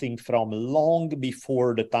something from long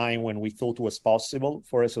before the time when we thought was possible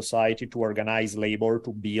for a society to organize labor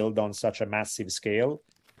to build on such a massive scale.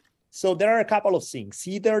 So there are a couple of things.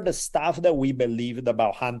 Either the stuff that we believed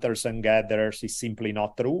about hunters and gatherers is simply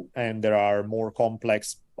not true, and there are more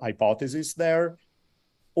complex hypotheses there,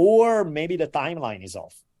 or maybe the timeline is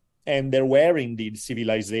off. And there were indeed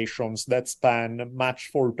civilizations that span much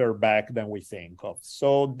further back than we think of.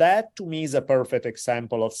 So that to me is a perfect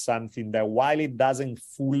example of something that, while it doesn't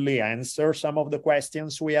fully answer some of the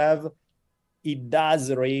questions we have, it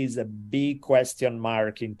does raise a big question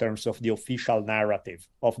mark in terms of the official narrative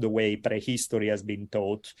of the way prehistory has been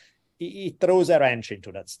taught. It throws a wrench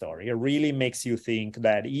into that story. It really makes you think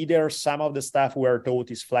that either some of the stuff we're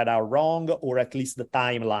taught is flat out wrong, or at least the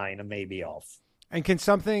timeline may be off. And can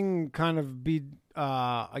something kind of be,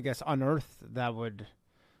 I guess, unearthed that would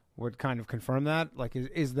kind of confirm that? Like,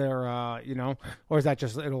 is there, or is that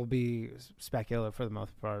just, it'll be speculative for the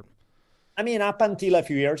most part? I mean, up until a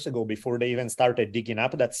few years ago, before they even started digging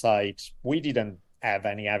up that site, we didn't have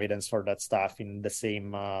any evidence for that stuff in the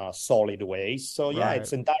same solid way. So yeah, Right.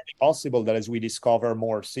 it's entirely possible that as we discover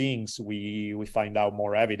more things, we find out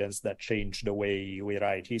more evidence that change the way we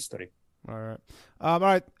write history. All right. All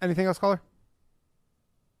right. Anything else, caller?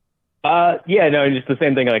 Yeah, no, just the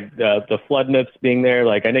same thing, like the flood myths being there.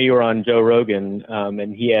 Like, I know you were on Joe Rogan,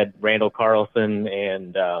 and he had Randall Carlson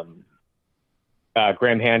and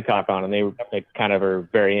Graham Hancock on, and they kind of are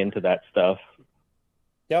very into that stuff.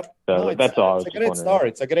 Yep. So No, that's all. It's a great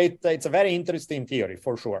story. It's a very interesting theory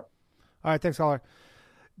for sure. All right. Thanks, caller.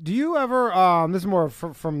 Do you ever, this is more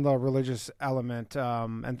from the religious element,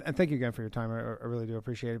 and thank you again for your time. I really do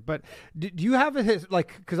appreciate it. But do you have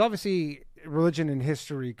because obviously religion and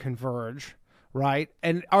history converge, right?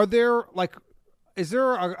 And is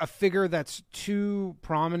there a figure that's too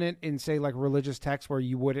prominent in, say, like religious texts where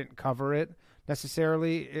you wouldn't cover it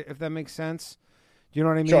necessarily, if that makes sense? Do you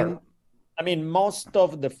know what I mean? Sure. I mean, most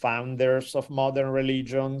of the founders of modern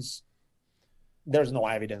religions, there's no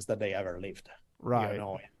evidence that they ever lived. Right. You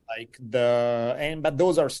know, but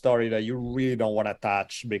those are stories that you really don't want to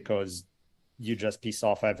touch because you just piss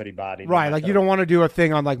off everybody. Right. Like you don't want to do a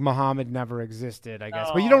thing on like Muhammad never existed, I guess.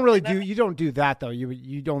 But you don't really you don't do that though.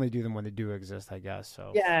 You'd only do them when they do exist, I guess.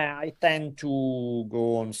 So yeah, I tend to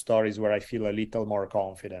go on stories where I feel a little more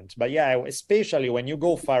confident. But yeah, especially when you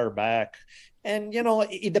go far back. And, you know,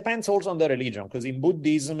 it depends also on the religion, because in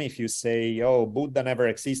Buddhism, if you say, oh, Buddha never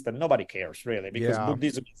existed, nobody cares, really, because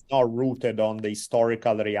Buddhism is not rooted on the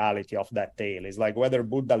historical reality of that tale. It's like whether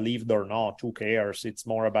Buddha lived or not, who cares? It's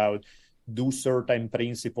more about, do certain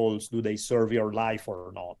principles, do they serve your life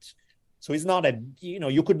or not? So it's not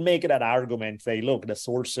you could make that argument, say, look, the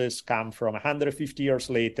sources come from 150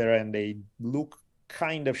 years later and they look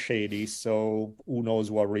kind of shady, so who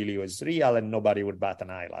knows what really was real, and nobody would bat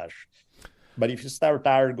an eyelash. But if you start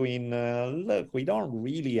arguing, look, we don't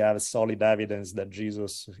really have solid evidence that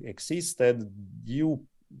Jesus existed, you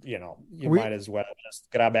might as well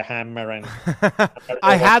just grab a hammer and...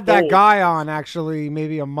 I had that guy on, actually,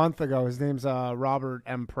 maybe a month ago. His name's Robert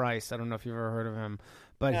M. Price. I don't know if you've ever heard of him.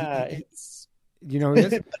 But it's... You know,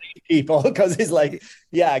 it's people, because he's like,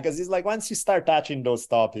 once you start touching those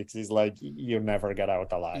topics, it's like you never get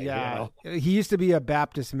out alive. Yeah, you know? He used to be a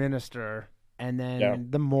Baptist minister. And then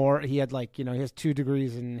the more he had, he has 2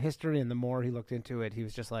 degrees in history, and the more he looked into it, he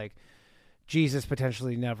was just like, Jesus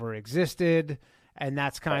potentially never existed. And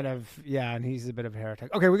that's kind of, and he's a bit of a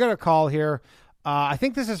heretic. Okay, we got a call here. I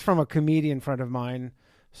think this is from a comedian friend of mine.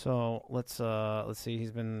 So let's see.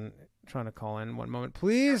 He's been trying to call in. One moment,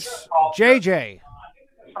 please. JJ.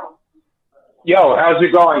 Yo, how's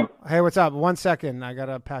it going? Hey, what's up? 1 second. I got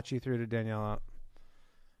to patch you through to Danielle.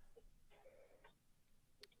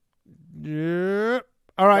 Yeah.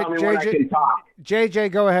 All right,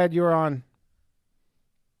 JJ, go ahead. You're on.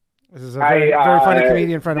 This is a very funny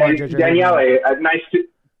comedian friend of mine, JJ. Daniele,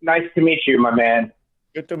 nice to meet you, my man.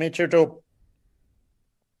 Good to meet you too.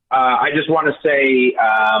 I just want to say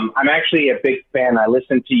I'm actually a big fan. I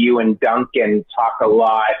listen to you and Duncan talk a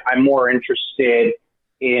lot. I'm more interested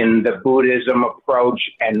in the Buddhism approach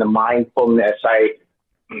and the mindfulness.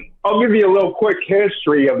 I'll give you a little quick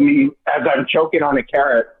history of me as I'm choking on a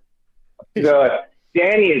carrot.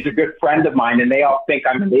 Danny is a good friend of mine, and they all think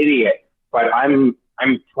I'm an idiot, but I'm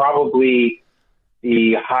probably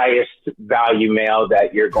the highest value male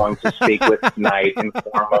that you're going to speak with tonight in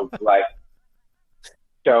form of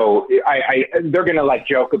So they're going to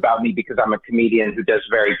joke about me because I'm a comedian who does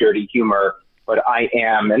very dirty humor, but I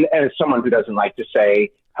am, and as someone who doesn't like to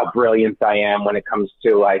say how brilliant I am when it comes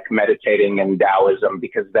to meditating and Taoism,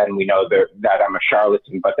 because then we know that I'm a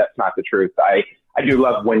charlatan, but that's not the truth. I do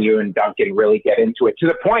love when you and Duncan really get into it, to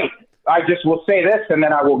the point. I just will say this and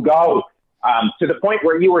then I will go to the point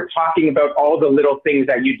where you were talking about all the little things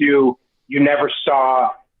that you do. You never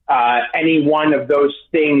saw any one of those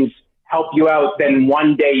things help you out. Then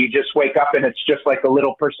one day you just wake up and it's just like a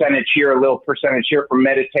little percentage here, from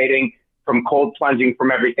meditating, from cold plunging,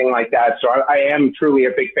 from everything like that. So I am truly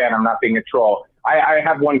a big fan. I'm not being a troll. I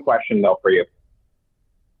have one question though for you.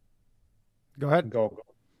 Go ahead. Go.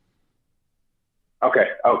 Okay.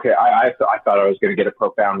 I thought I was going to get a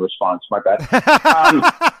profound response. My bad.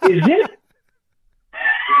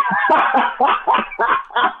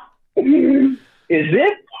 Is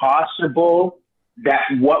it possible that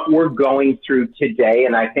what we're going through today,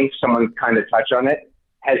 and I think someone kind of touched on it,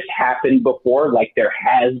 has happened before? Like there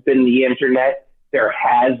has been the internet, there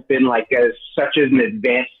has been such an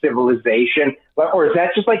advanced civilization, or is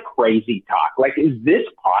that just crazy talk? Is this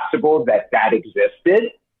possible that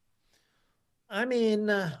existed? I mean,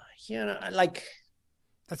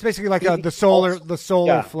 That's basically like the solar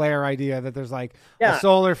Yeah. flare idea that there's like Yeah. a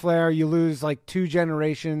solar flare. You lose like 2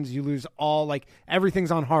 generations. You lose all like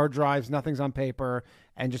everything's on hard drives. Nothing's on paper.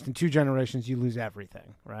 And just in 2 generations, you lose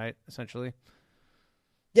everything, right? Essentially.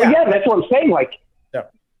 Well, yeah, that's what I'm saying. Like, Yeah.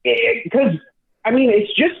 because I mean,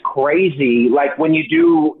 it's just crazy. Like when you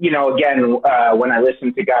do, again, when I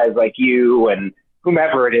listen to guys like you and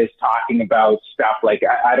whomever it is talking about stuff, like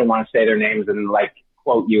I don't want to say their names and like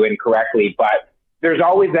quote you incorrectly, but there's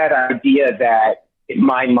always that idea that in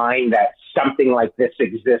my mind that something like this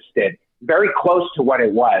existed very close to what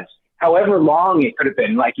it was. However long it could have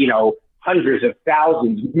been, like, hundreds of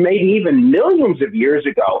thousands, maybe even millions of years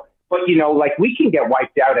ago. But, like we can get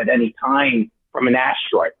wiped out at any time from an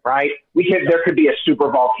asteroid, right? There could be a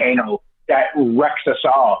super volcano that wrecks us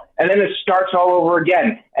all. And then it starts all over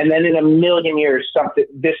again. And then in a million years,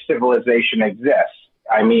 this civilization exists.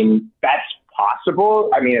 I mean, that's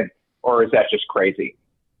possible. I mean, or is that just crazy?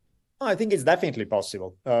 I think it's definitely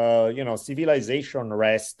possible. Civilization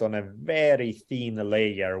rests on a very thin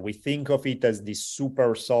layer. We think of it as this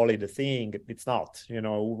super solid thing. It's not,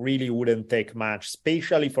 really wouldn't take much,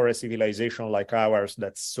 especially for a civilization like ours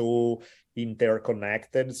that's so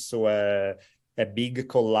interconnected. So a big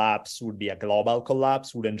collapse would be a global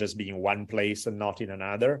collapse, wouldn't just be in one place and not in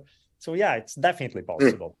another. So yeah, it's definitely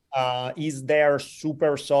possible. Is there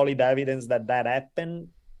super solid evidence that happened?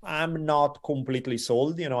 I'm not completely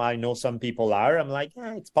sold. I know some people are. I'm like,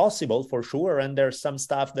 yeah, it's possible for sure. And there's some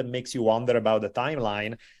stuff that makes you wonder about the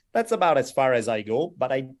timeline. That's about as far as I go,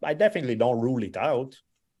 but I definitely don't rule it out.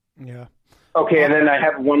 Yeah. Okay, and then I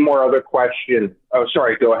have one more other question. Oh,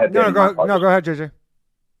 sorry, go ahead. No, go ahead, JJ.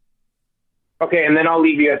 Okay, and then I'll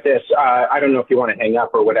leave you at this. I don't know if you want to hang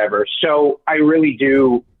up or whatever. So I really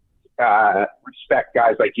do respect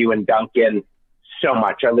guys like you and Duncan so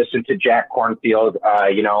much. I listen to Jack Cornfield,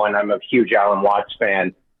 and I'm a huge Alan Watts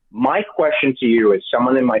fan. My question to you is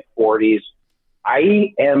someone in my 40s,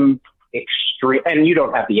 I am extreme, and you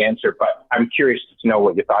don't have the answer, but I'm curious to know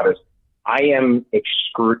what your thought is. I am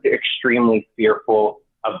extremely fearful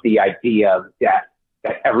of the idea of death,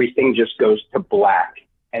 that everything just goes to black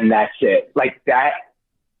and that's it. Like that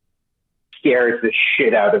scares the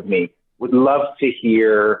shit out of me. Would love to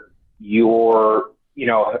hear your,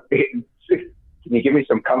 can you give me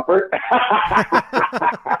some comfort?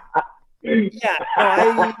 Yeah,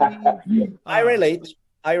 I relate.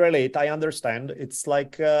 I understand. It's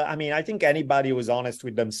like, I think anybody who's honest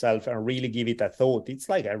with themselves and really give it a thought, it's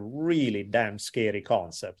like a really damn scary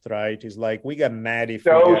concept, right? It's like we get mad if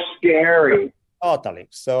scary. Totally.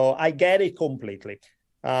 So I get it completely.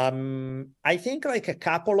 I think like a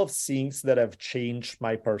couple of things that have changed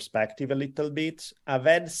my perspective a little bit. I've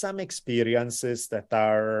had some experiences that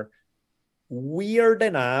are weird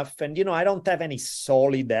enough, and I don't have any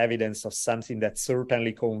solid evidence of something that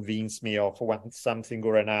certainly convinced me of something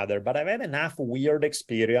or another, but I've had enough weird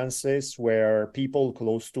experiences where people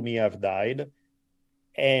close to me have died,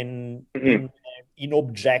 and in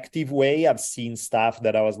objective way I've seen stuff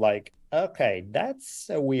that I was like, okay, that's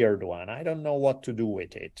a weird one, I don't know what to do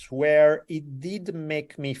with it, where it did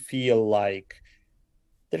make me feel like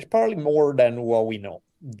there's probably more than what we know.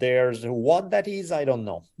 There's what that is, I don't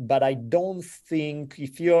know. But I don't think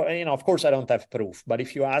of course I don't have proof, but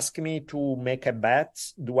if you ask me to make a bet,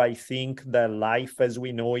 do I think that life as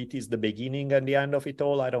we know it is the beginning and the end of it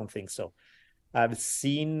all? I don't think so. I've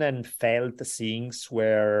seen and felt things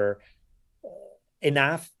where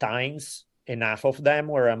enough of them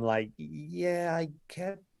where I'm like, yeah, I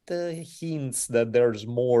get the hints that there's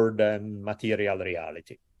more than material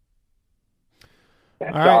reality.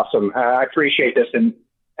 That's awesome. I appreciate this. And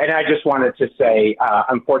I just wanted to say,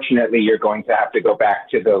 unfortunately, you're going to have to go back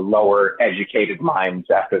to the lower educated minds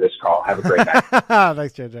after this call. Have a great night.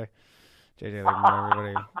 Thanks, JJ. JJ,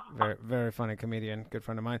 everybody, very, very funny comedian, good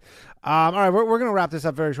friend of mine. All right, we're going to wrap this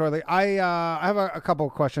up very shortly. I have a couple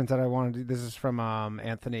of questions that I wanted to. This is from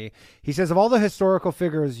Anthony. He says, of all the historical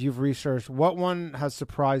figures you've researched, what one has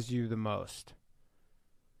surprised you the most?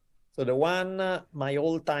 So the one, my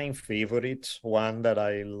all-time favorite, one that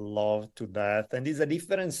I love to death, and it's a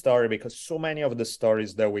different story because so many of the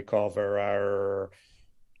stories that we cover are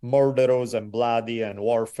murderous and bloody and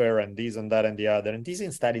warfare and this and that and the other. And this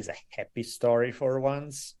instead is a happy story for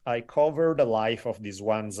once. I covered the life of this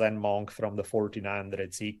one Zen monk from the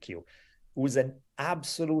 1400s, Ikkyu, who's an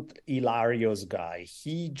absolute hilarious guy.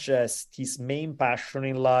 His main passion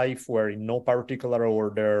in life were in no particular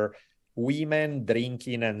order, women,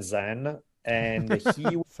 drinking, and Zen. And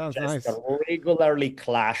he was just nice. Regularly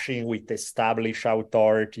clashing with established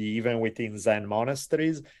authority, even within Zen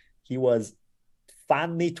monasteries. He was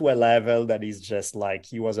funny to a level that is just like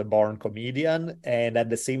he was a born comedian. And at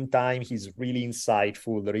the same time, he's really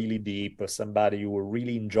insightful, really deep, somebody who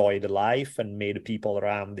really enjoyed life and made people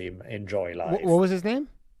around him enjoy life. What was his name?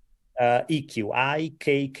 EQ,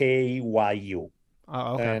 Ikkyu.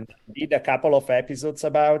 Oh, okay. And I did a couple of episodes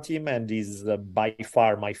about him, and he's by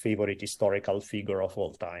far my favorite historical figure of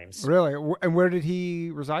all times. Really? And where did he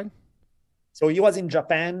reside? So he was in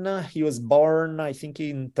Japan. He was born, I think,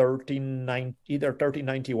 in either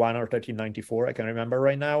 1391 or 1394. I can remember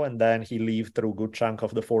right now. And then he lived through a good chunk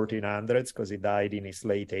of the 1400s because he died in his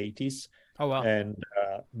late 80s. Oh, wow. And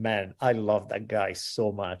man, I love that guy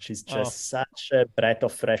so much. He's just such a breath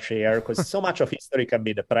of fresh air because so much of history can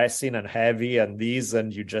be depressing and heavy, and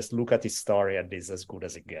you just look at his story and this is as good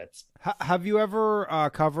as it gets. Have you ever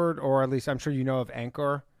covered, or at least I'm sure you know of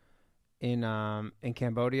Angkor in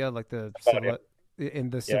Cambodia, like the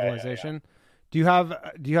civilization? Yeah.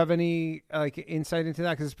 Do you have any like insight into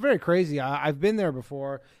that? Because it's very crazy. I've been there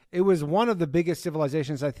before. It was one of the biggest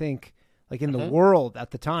civilizations, I think, like in the world at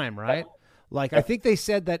the time, right? Like, I think they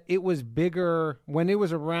said that it was bigger when it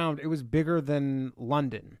was around. It was bigger than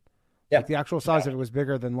London. Yeah. Like the actual size of it was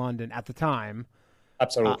bigger than London at the time.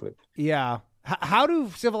 Absolutely. Yeah. How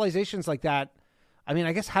do civilizations like that, I mean,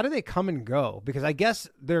 I guess, how do they come and go? Because I guess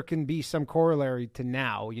there can be some corollary to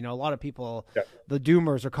now. You know, a lot of people, the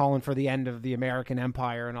doomers are calling for the end of the American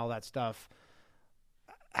empire and all that stuff.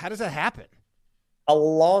 How does that happen? A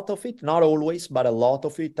lot of it, not always, but a lot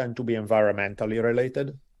of it tend to be environmentally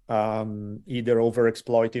related. Either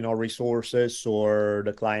over-exploiting our resources or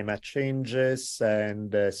the climate changes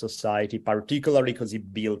and society, particularly because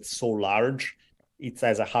it built so large, it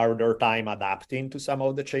has a harder time adapting to some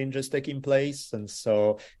of the changes taking place. And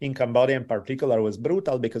so in Cambodia in particular, it was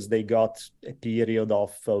brutal because they got a period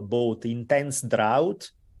of both intense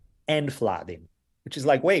drought and flooding, which is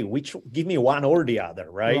like, wait, give me one or the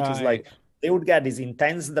other, right? It's like, they would get this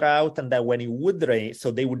intense drought, and then when it would rain, so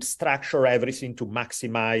they would structure everything to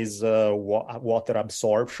maximize water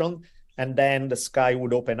absorption, and then the sky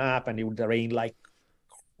would open up and it would rain like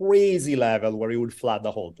crazy level where it would flood the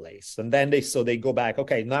whole place. And then they go back,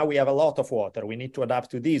 okay, now we have a lot of water, we need to adapt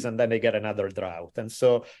to this, and then they get another drought. And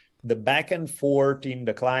so the back and forth in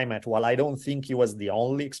the climate, while I don't think it was the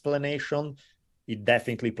only explanation, it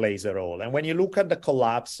definitely plays a role. And when you look at the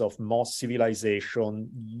collapse of most civilization,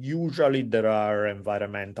 usually there are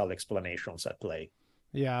environmental explanations at play.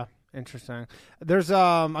 Yeah, interesting. There's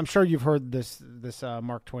I'm sure you've heard this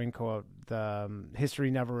Mark Twain quote,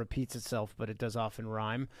 history never repeats itself, but it does often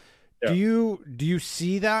rhyme. Yeah. Do you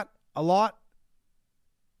see that a lot?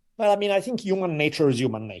 Well, I mean, I think human nature is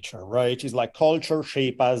human nature, right? It's like culture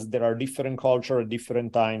shape us. There are different culture at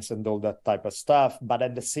different times and all that type of stuff. But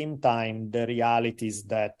at the same time, the reality is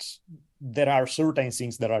that there are certain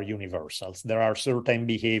things that are universals. There are certain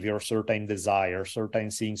behaviors, certain desires,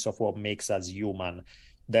 certain things of what makes us human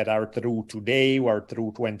that are true today, were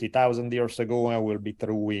true 20,000 years ago, and will be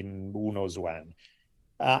true in who knows when.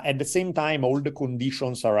 At the same time, all the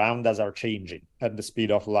conditions around us are changing at the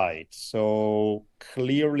speed of light. So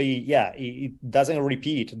clearly, yeah, it doesn't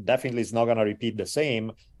repeat. Definitely it's not going to repeat the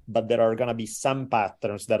same, but there are going to be some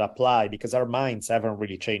patterns that apply because our minds haven't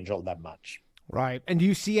really changed all that much. Right. And do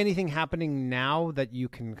you see anything happening now that you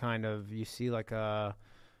can you see like a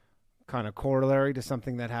kind of corollary to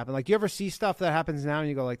something that happened? Like, do you ever see stuff that happens now and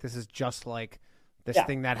you go like, this is just like this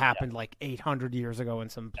thing that happened like 800 years ago in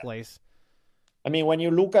some place? I mean, when you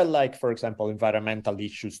look at, like, for example, environmental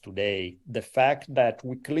issues today, the fact that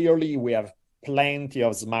we have plenty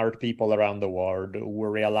of smart people around the world who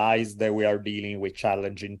realize that we are dealing with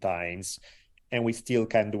challenging times and we still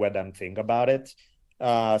can't do a damn thing about it,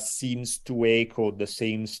 seems to echo the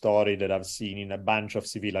same story that I've seen in a bunch of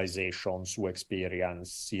civilizations who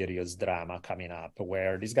experience serious drama coming up,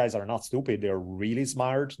 where these guys are not stupid. They're really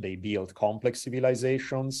smart. They build complex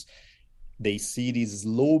civilizations. They see this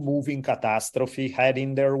slow-moving catastrophe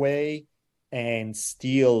heading their way, and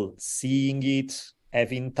still seeing it,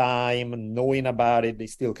 having time, knowing about it, they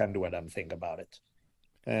still can do a damn thing about it.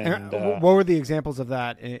 And what were the examples of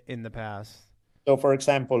that in the past? So, for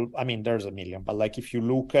example, I mean, there's a million, but like if you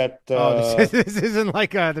look at... this isn't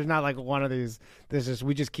like, there's not like one of these,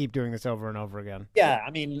 we just keep doing this over and over again. Yeah, I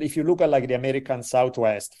mean, if you look at like the American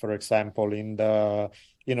Southwest, for example, in the...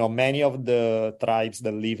 many of the tribes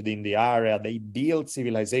that lived in the area, they built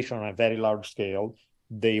civilization on a very large scale.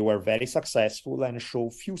 They were very successful and show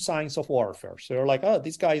few signs of warfare. So you're like, oh,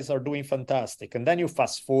 these guys are doing fantastic. And then you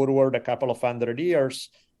fast forward a couple of 100 years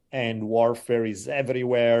and warfare is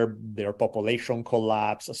everywhere. Their population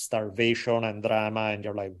collapse, starvation and drama. And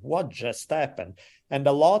you're like, what just happened? And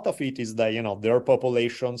a lot of it is that, their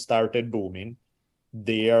population started booming.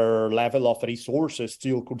 their level of resources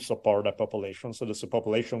still could support the population. So the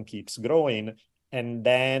population keeps growing. And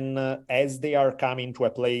then as they are coming to a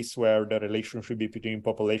place where the relationship between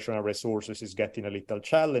population and resources is getting a little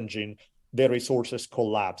challenging, the resources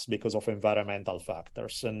collapse because of environmental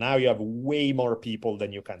factors. And now you have way more people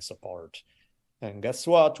than you can support. And guess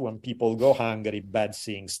what? When people go hungry, bad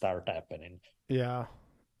things start happening. Yeah,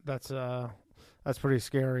 that's pretty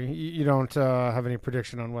scary. You don't have any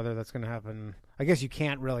prediction on whether that's going to happen. I guess you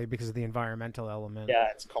can't really because of the environmental element. Yeah,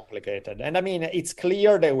 it's complicated. And I mean, it's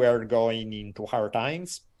clear that we're going into hard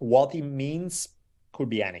times. What it means could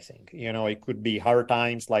be anything. You know, it could be hard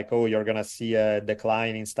times like, oh, you're going to see a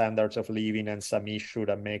decline in standards of living and some issue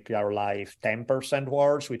that make your life 10%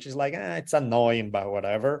 worse, which is like, it's annoying, but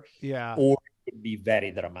whatever. Yeah. Or it could be very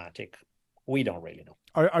dramatic. We don't really know.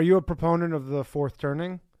 Are you a proponent of the fourth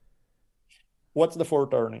turning? What's the fourth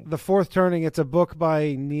turning? The fourth turning, it's a book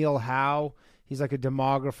by Neil Howe. He's like a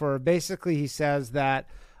demographer. Basically, he says that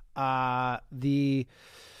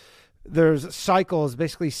there's cycles,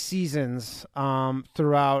 basically seasons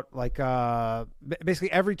throughout, like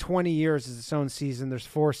basically every 20 years is its own season. There's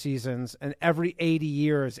 4 seasons, and every 80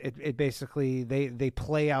 years it basically they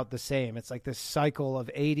play out the same. It's like this cycle of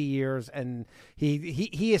 80 years, and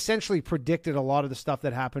he essentially predicted a lot of the stuff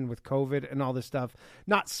that happened with COVID and all this stuff,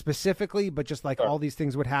 not specifically, but just like all these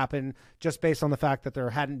things would happen just based on the fact that there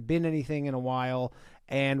hadn't been anything in a while,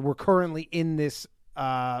 and we're currently in this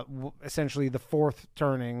essentially the fourth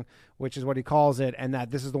turning, which is what he calls it, and that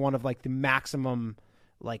this is the one of like the maximum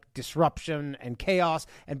like disruption and chaos,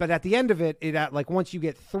 but at the end of it like once you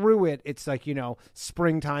get through it, it's like, you know,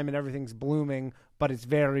 springtime and everything's blooming, but it's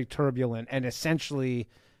very turbulent, and essentially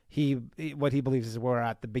what he believes is we're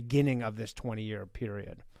at the beginning of this 20-year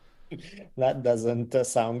period. That doesn't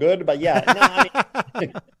sound good, but yeah, no, I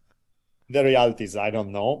mean, the reality is, I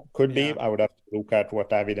don't know. Could be. I would have to look at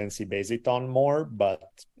what evidence he based it on more, but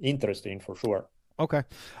interesting for sure. Okay.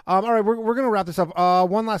 All right. We're going to wrap this up.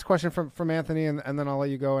 One last question from Anthony, and then I'll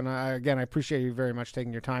let you go. And I appreciate you very much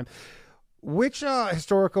taking your time. Which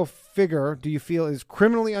historical figure do you feel is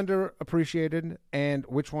criminally underappreciated, and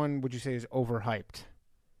which one would you say is overhyped?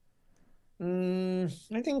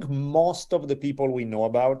 I think most of the people we know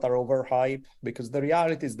about are overhyped, because the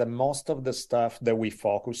reality is that most of the stuff that we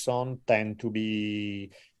focus on tend to be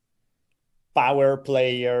power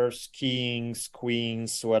players, kings,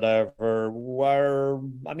 queens, whatever.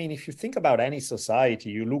 I mean, if you think about any society,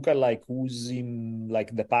 you look at like who's in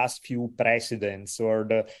like the past few presidents,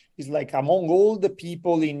 it's like among all the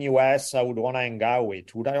people in US I would want to hang out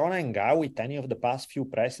with, would I want to hang out with any of the past few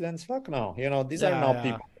presidents? Fuck no. You know, these are not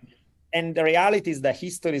people. And the reality is that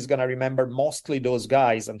history is going to remember mostly those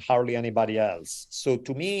guys and hardly anybody else. So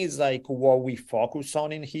to me, it's like what we focus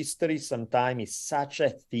on in history sometimes is such a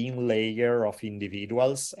thin layer of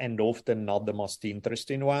individuals, and often not the most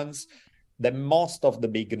interesting ones, that most of the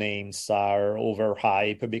big names are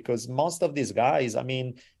overhyped, because most of these guys, I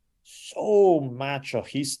mean, so much of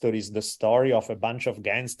history is the story of a bunch of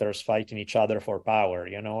gangsters fighting each other for power,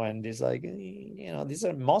 you know, and it's like, you know,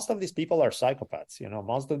 most of these people are psychopaths, you know,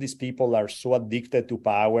 most of these people are so addicted to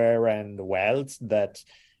power and wealth that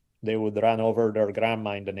they would run over their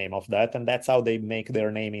grandma in the name of that, and that's how they make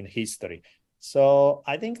their name in history. So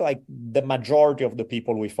I think like the majority of the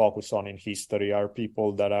people we focus on in history are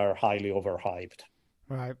people that are highly overhyped.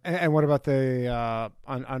 Right. And what about the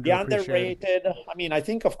underrated? I mean, I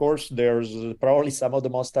think, of course, there's probably some of the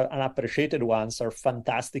most unappreciated ones are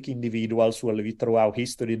fantastic individuals who will live throughout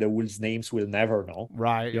history that whose names we'll never know.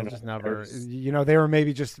 Right. You'll just never, you know, they were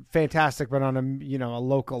maybe just fantastic, but on a, you know, a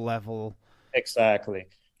local level. Exactly.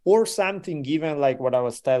 Or something, given like what I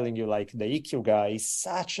was telling you, like the EQ guy is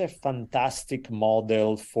such a fantastic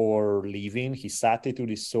model for living. His attitude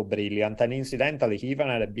is so brilliant. And incidentally, he even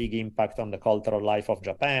had a big impact on the cultural life of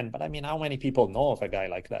Japan. But I mean, how many people know of a guy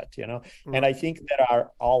like that, you know? Right. And I think there are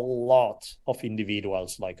a lot of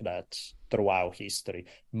individuals like that throughout history.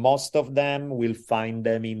 Most of them, we'll find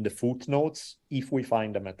them in the footnotes, if we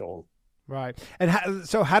find them at all. Right. And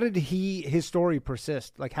so how did his story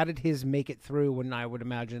persist? Like, how did his make it through when I would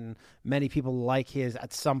imagine many people like his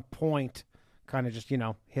at some point kind of just, you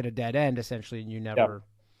know, hit a dead end essentially, and you never... Yeah.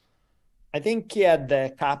 I think he had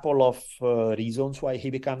a couple of reasons why he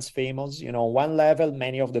becomes famous. You know, one level,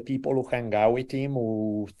 many of the people who hang out with him,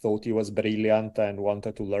 who thought he was brilliant and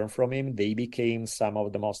wanted to learn from him, they became some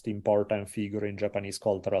of the most important figures in Japanese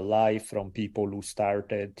cultural life, from people who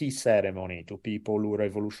started tea ceremony to people who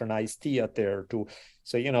revolutionized theater to...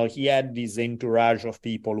 So, you know, he had this entourage of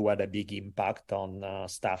people who had a big impact on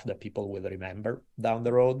stuff that people will remember down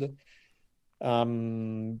the road.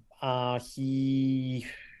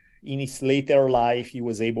 in his later life, he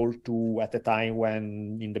was able to, at the time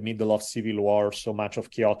when in the middle of civil war, so much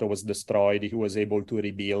of Kyoto was destroyed, he was able to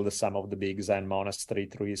rebuild some of the big Zen monastery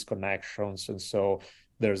through his connections. And so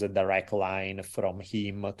there's a direct line from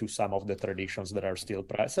him to some of the traditions that are still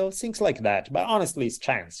present. So things like that. But honestly, it's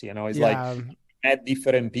chance, It's like at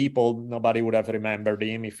different people, nobody would have remembered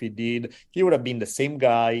him. If he did, he would have been the same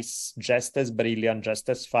guy, just as brilliant, just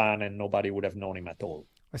as fun, and nobody would have known him at all.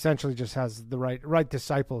 Essentially just has the right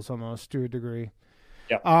disciples almost to a degree.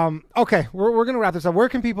 Yeah. Okay, we're going to wrap this up. Where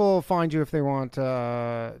can people find you if they want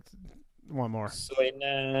more? So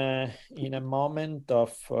in a moment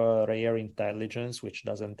of rare intelligence, which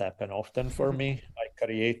doesn't happen often for me, I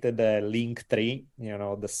created a link tree,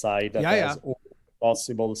 the site that has all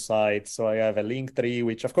possible sites. So I have a link tree,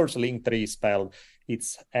 which of course link tree is spelled,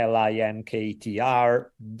 it's linktr.ee,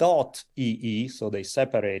 so they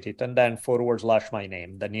separate it, and then / my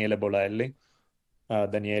name, Daniele Bolelli.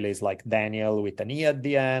 Daniele is like Daniel with an E at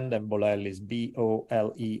the end, and Bolelli is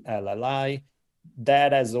Bolelli.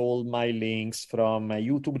 That has all my links from a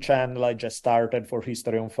YouTube channel I just started for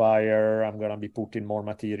History on Fire. I'm going to be putting more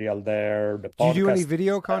material there. The podcast, do you do any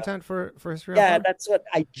video content for History on Fire? Yeah, that's what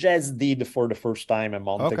I just did for the first time a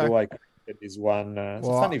month ago. I created this one. It's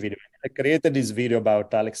a funny video. I created this video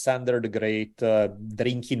about Alexander the Great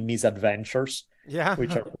drinking misadventures,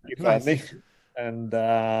 which are pretty funny. And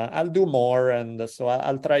I'll do more, and so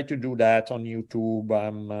I'll try to do that on YouTube.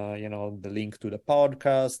 The link to the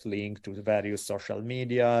podcast, link to the various social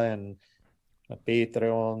media, and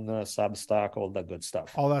Patreon, Substack, all that good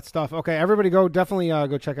stuff. All that stuff. Okay, everybody definitely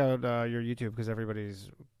go check out your YouTube, because everybody's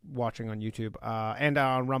watching on YouTube and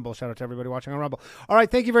on Rumble. Shout out to everybody watching on Rumble. All right,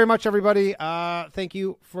 thank you very much, everybody. Thank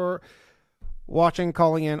you for watching,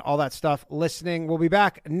 calling in, all that stuff, listening. We'll be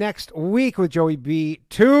back next week with Joey B.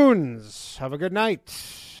 Tunes. Have a good night.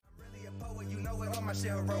 My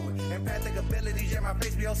shit heroic. Empathic abilities, my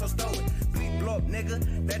face be also stoic. Bleep blow up, nigga.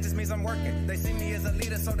 That just means I'm working. They see me as a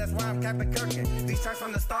leader, so that's why I'm Captain Kirkin. These tracks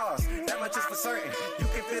from the stars, that much is for certain. You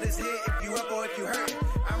can feel this hit if you up or if you hurting.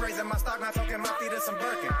 I'm raising my stock, not talking my feet in some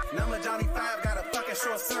Birkin. Number Johnny 5 got a fucking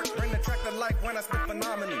short circuit. Bring the track to life when I spit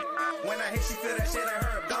phenomenally. When I hit, she feel that shit in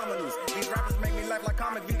her abdominals. These rappers make me laugh like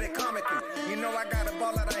comic view, they comical. You know I got a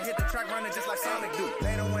ball out, I hit the track running just like Sonic do.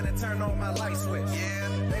 They don't want to turn on my light switch.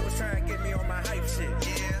 Yeah, they was trying to get me on my hype shit.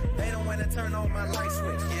 Yeah, they don't want to turn on my light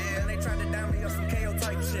switch. Yeah, and they tried to down me on some KO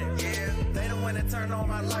type shit. Yeah, they don't want to turn on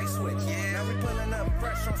my light switch. Yeah, now we pulling up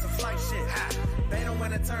fresh on some flight shit. Ha. They don't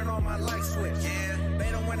want to turn on my light switch. Yeah,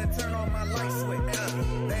 they don't want to turn on my light switch.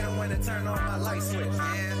 They don't want to turn on my light switch.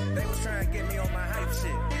 Yeah, they was trying to get me on my hype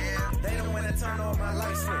shit. Yeah, they don't want to turn on my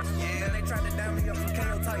light switch. Yeah, and they tried to down me on some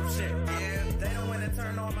KO type shit. Yeah, they don't want to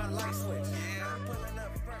turn on my light switch. Yeah, I'm pulling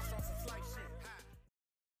up fresh on some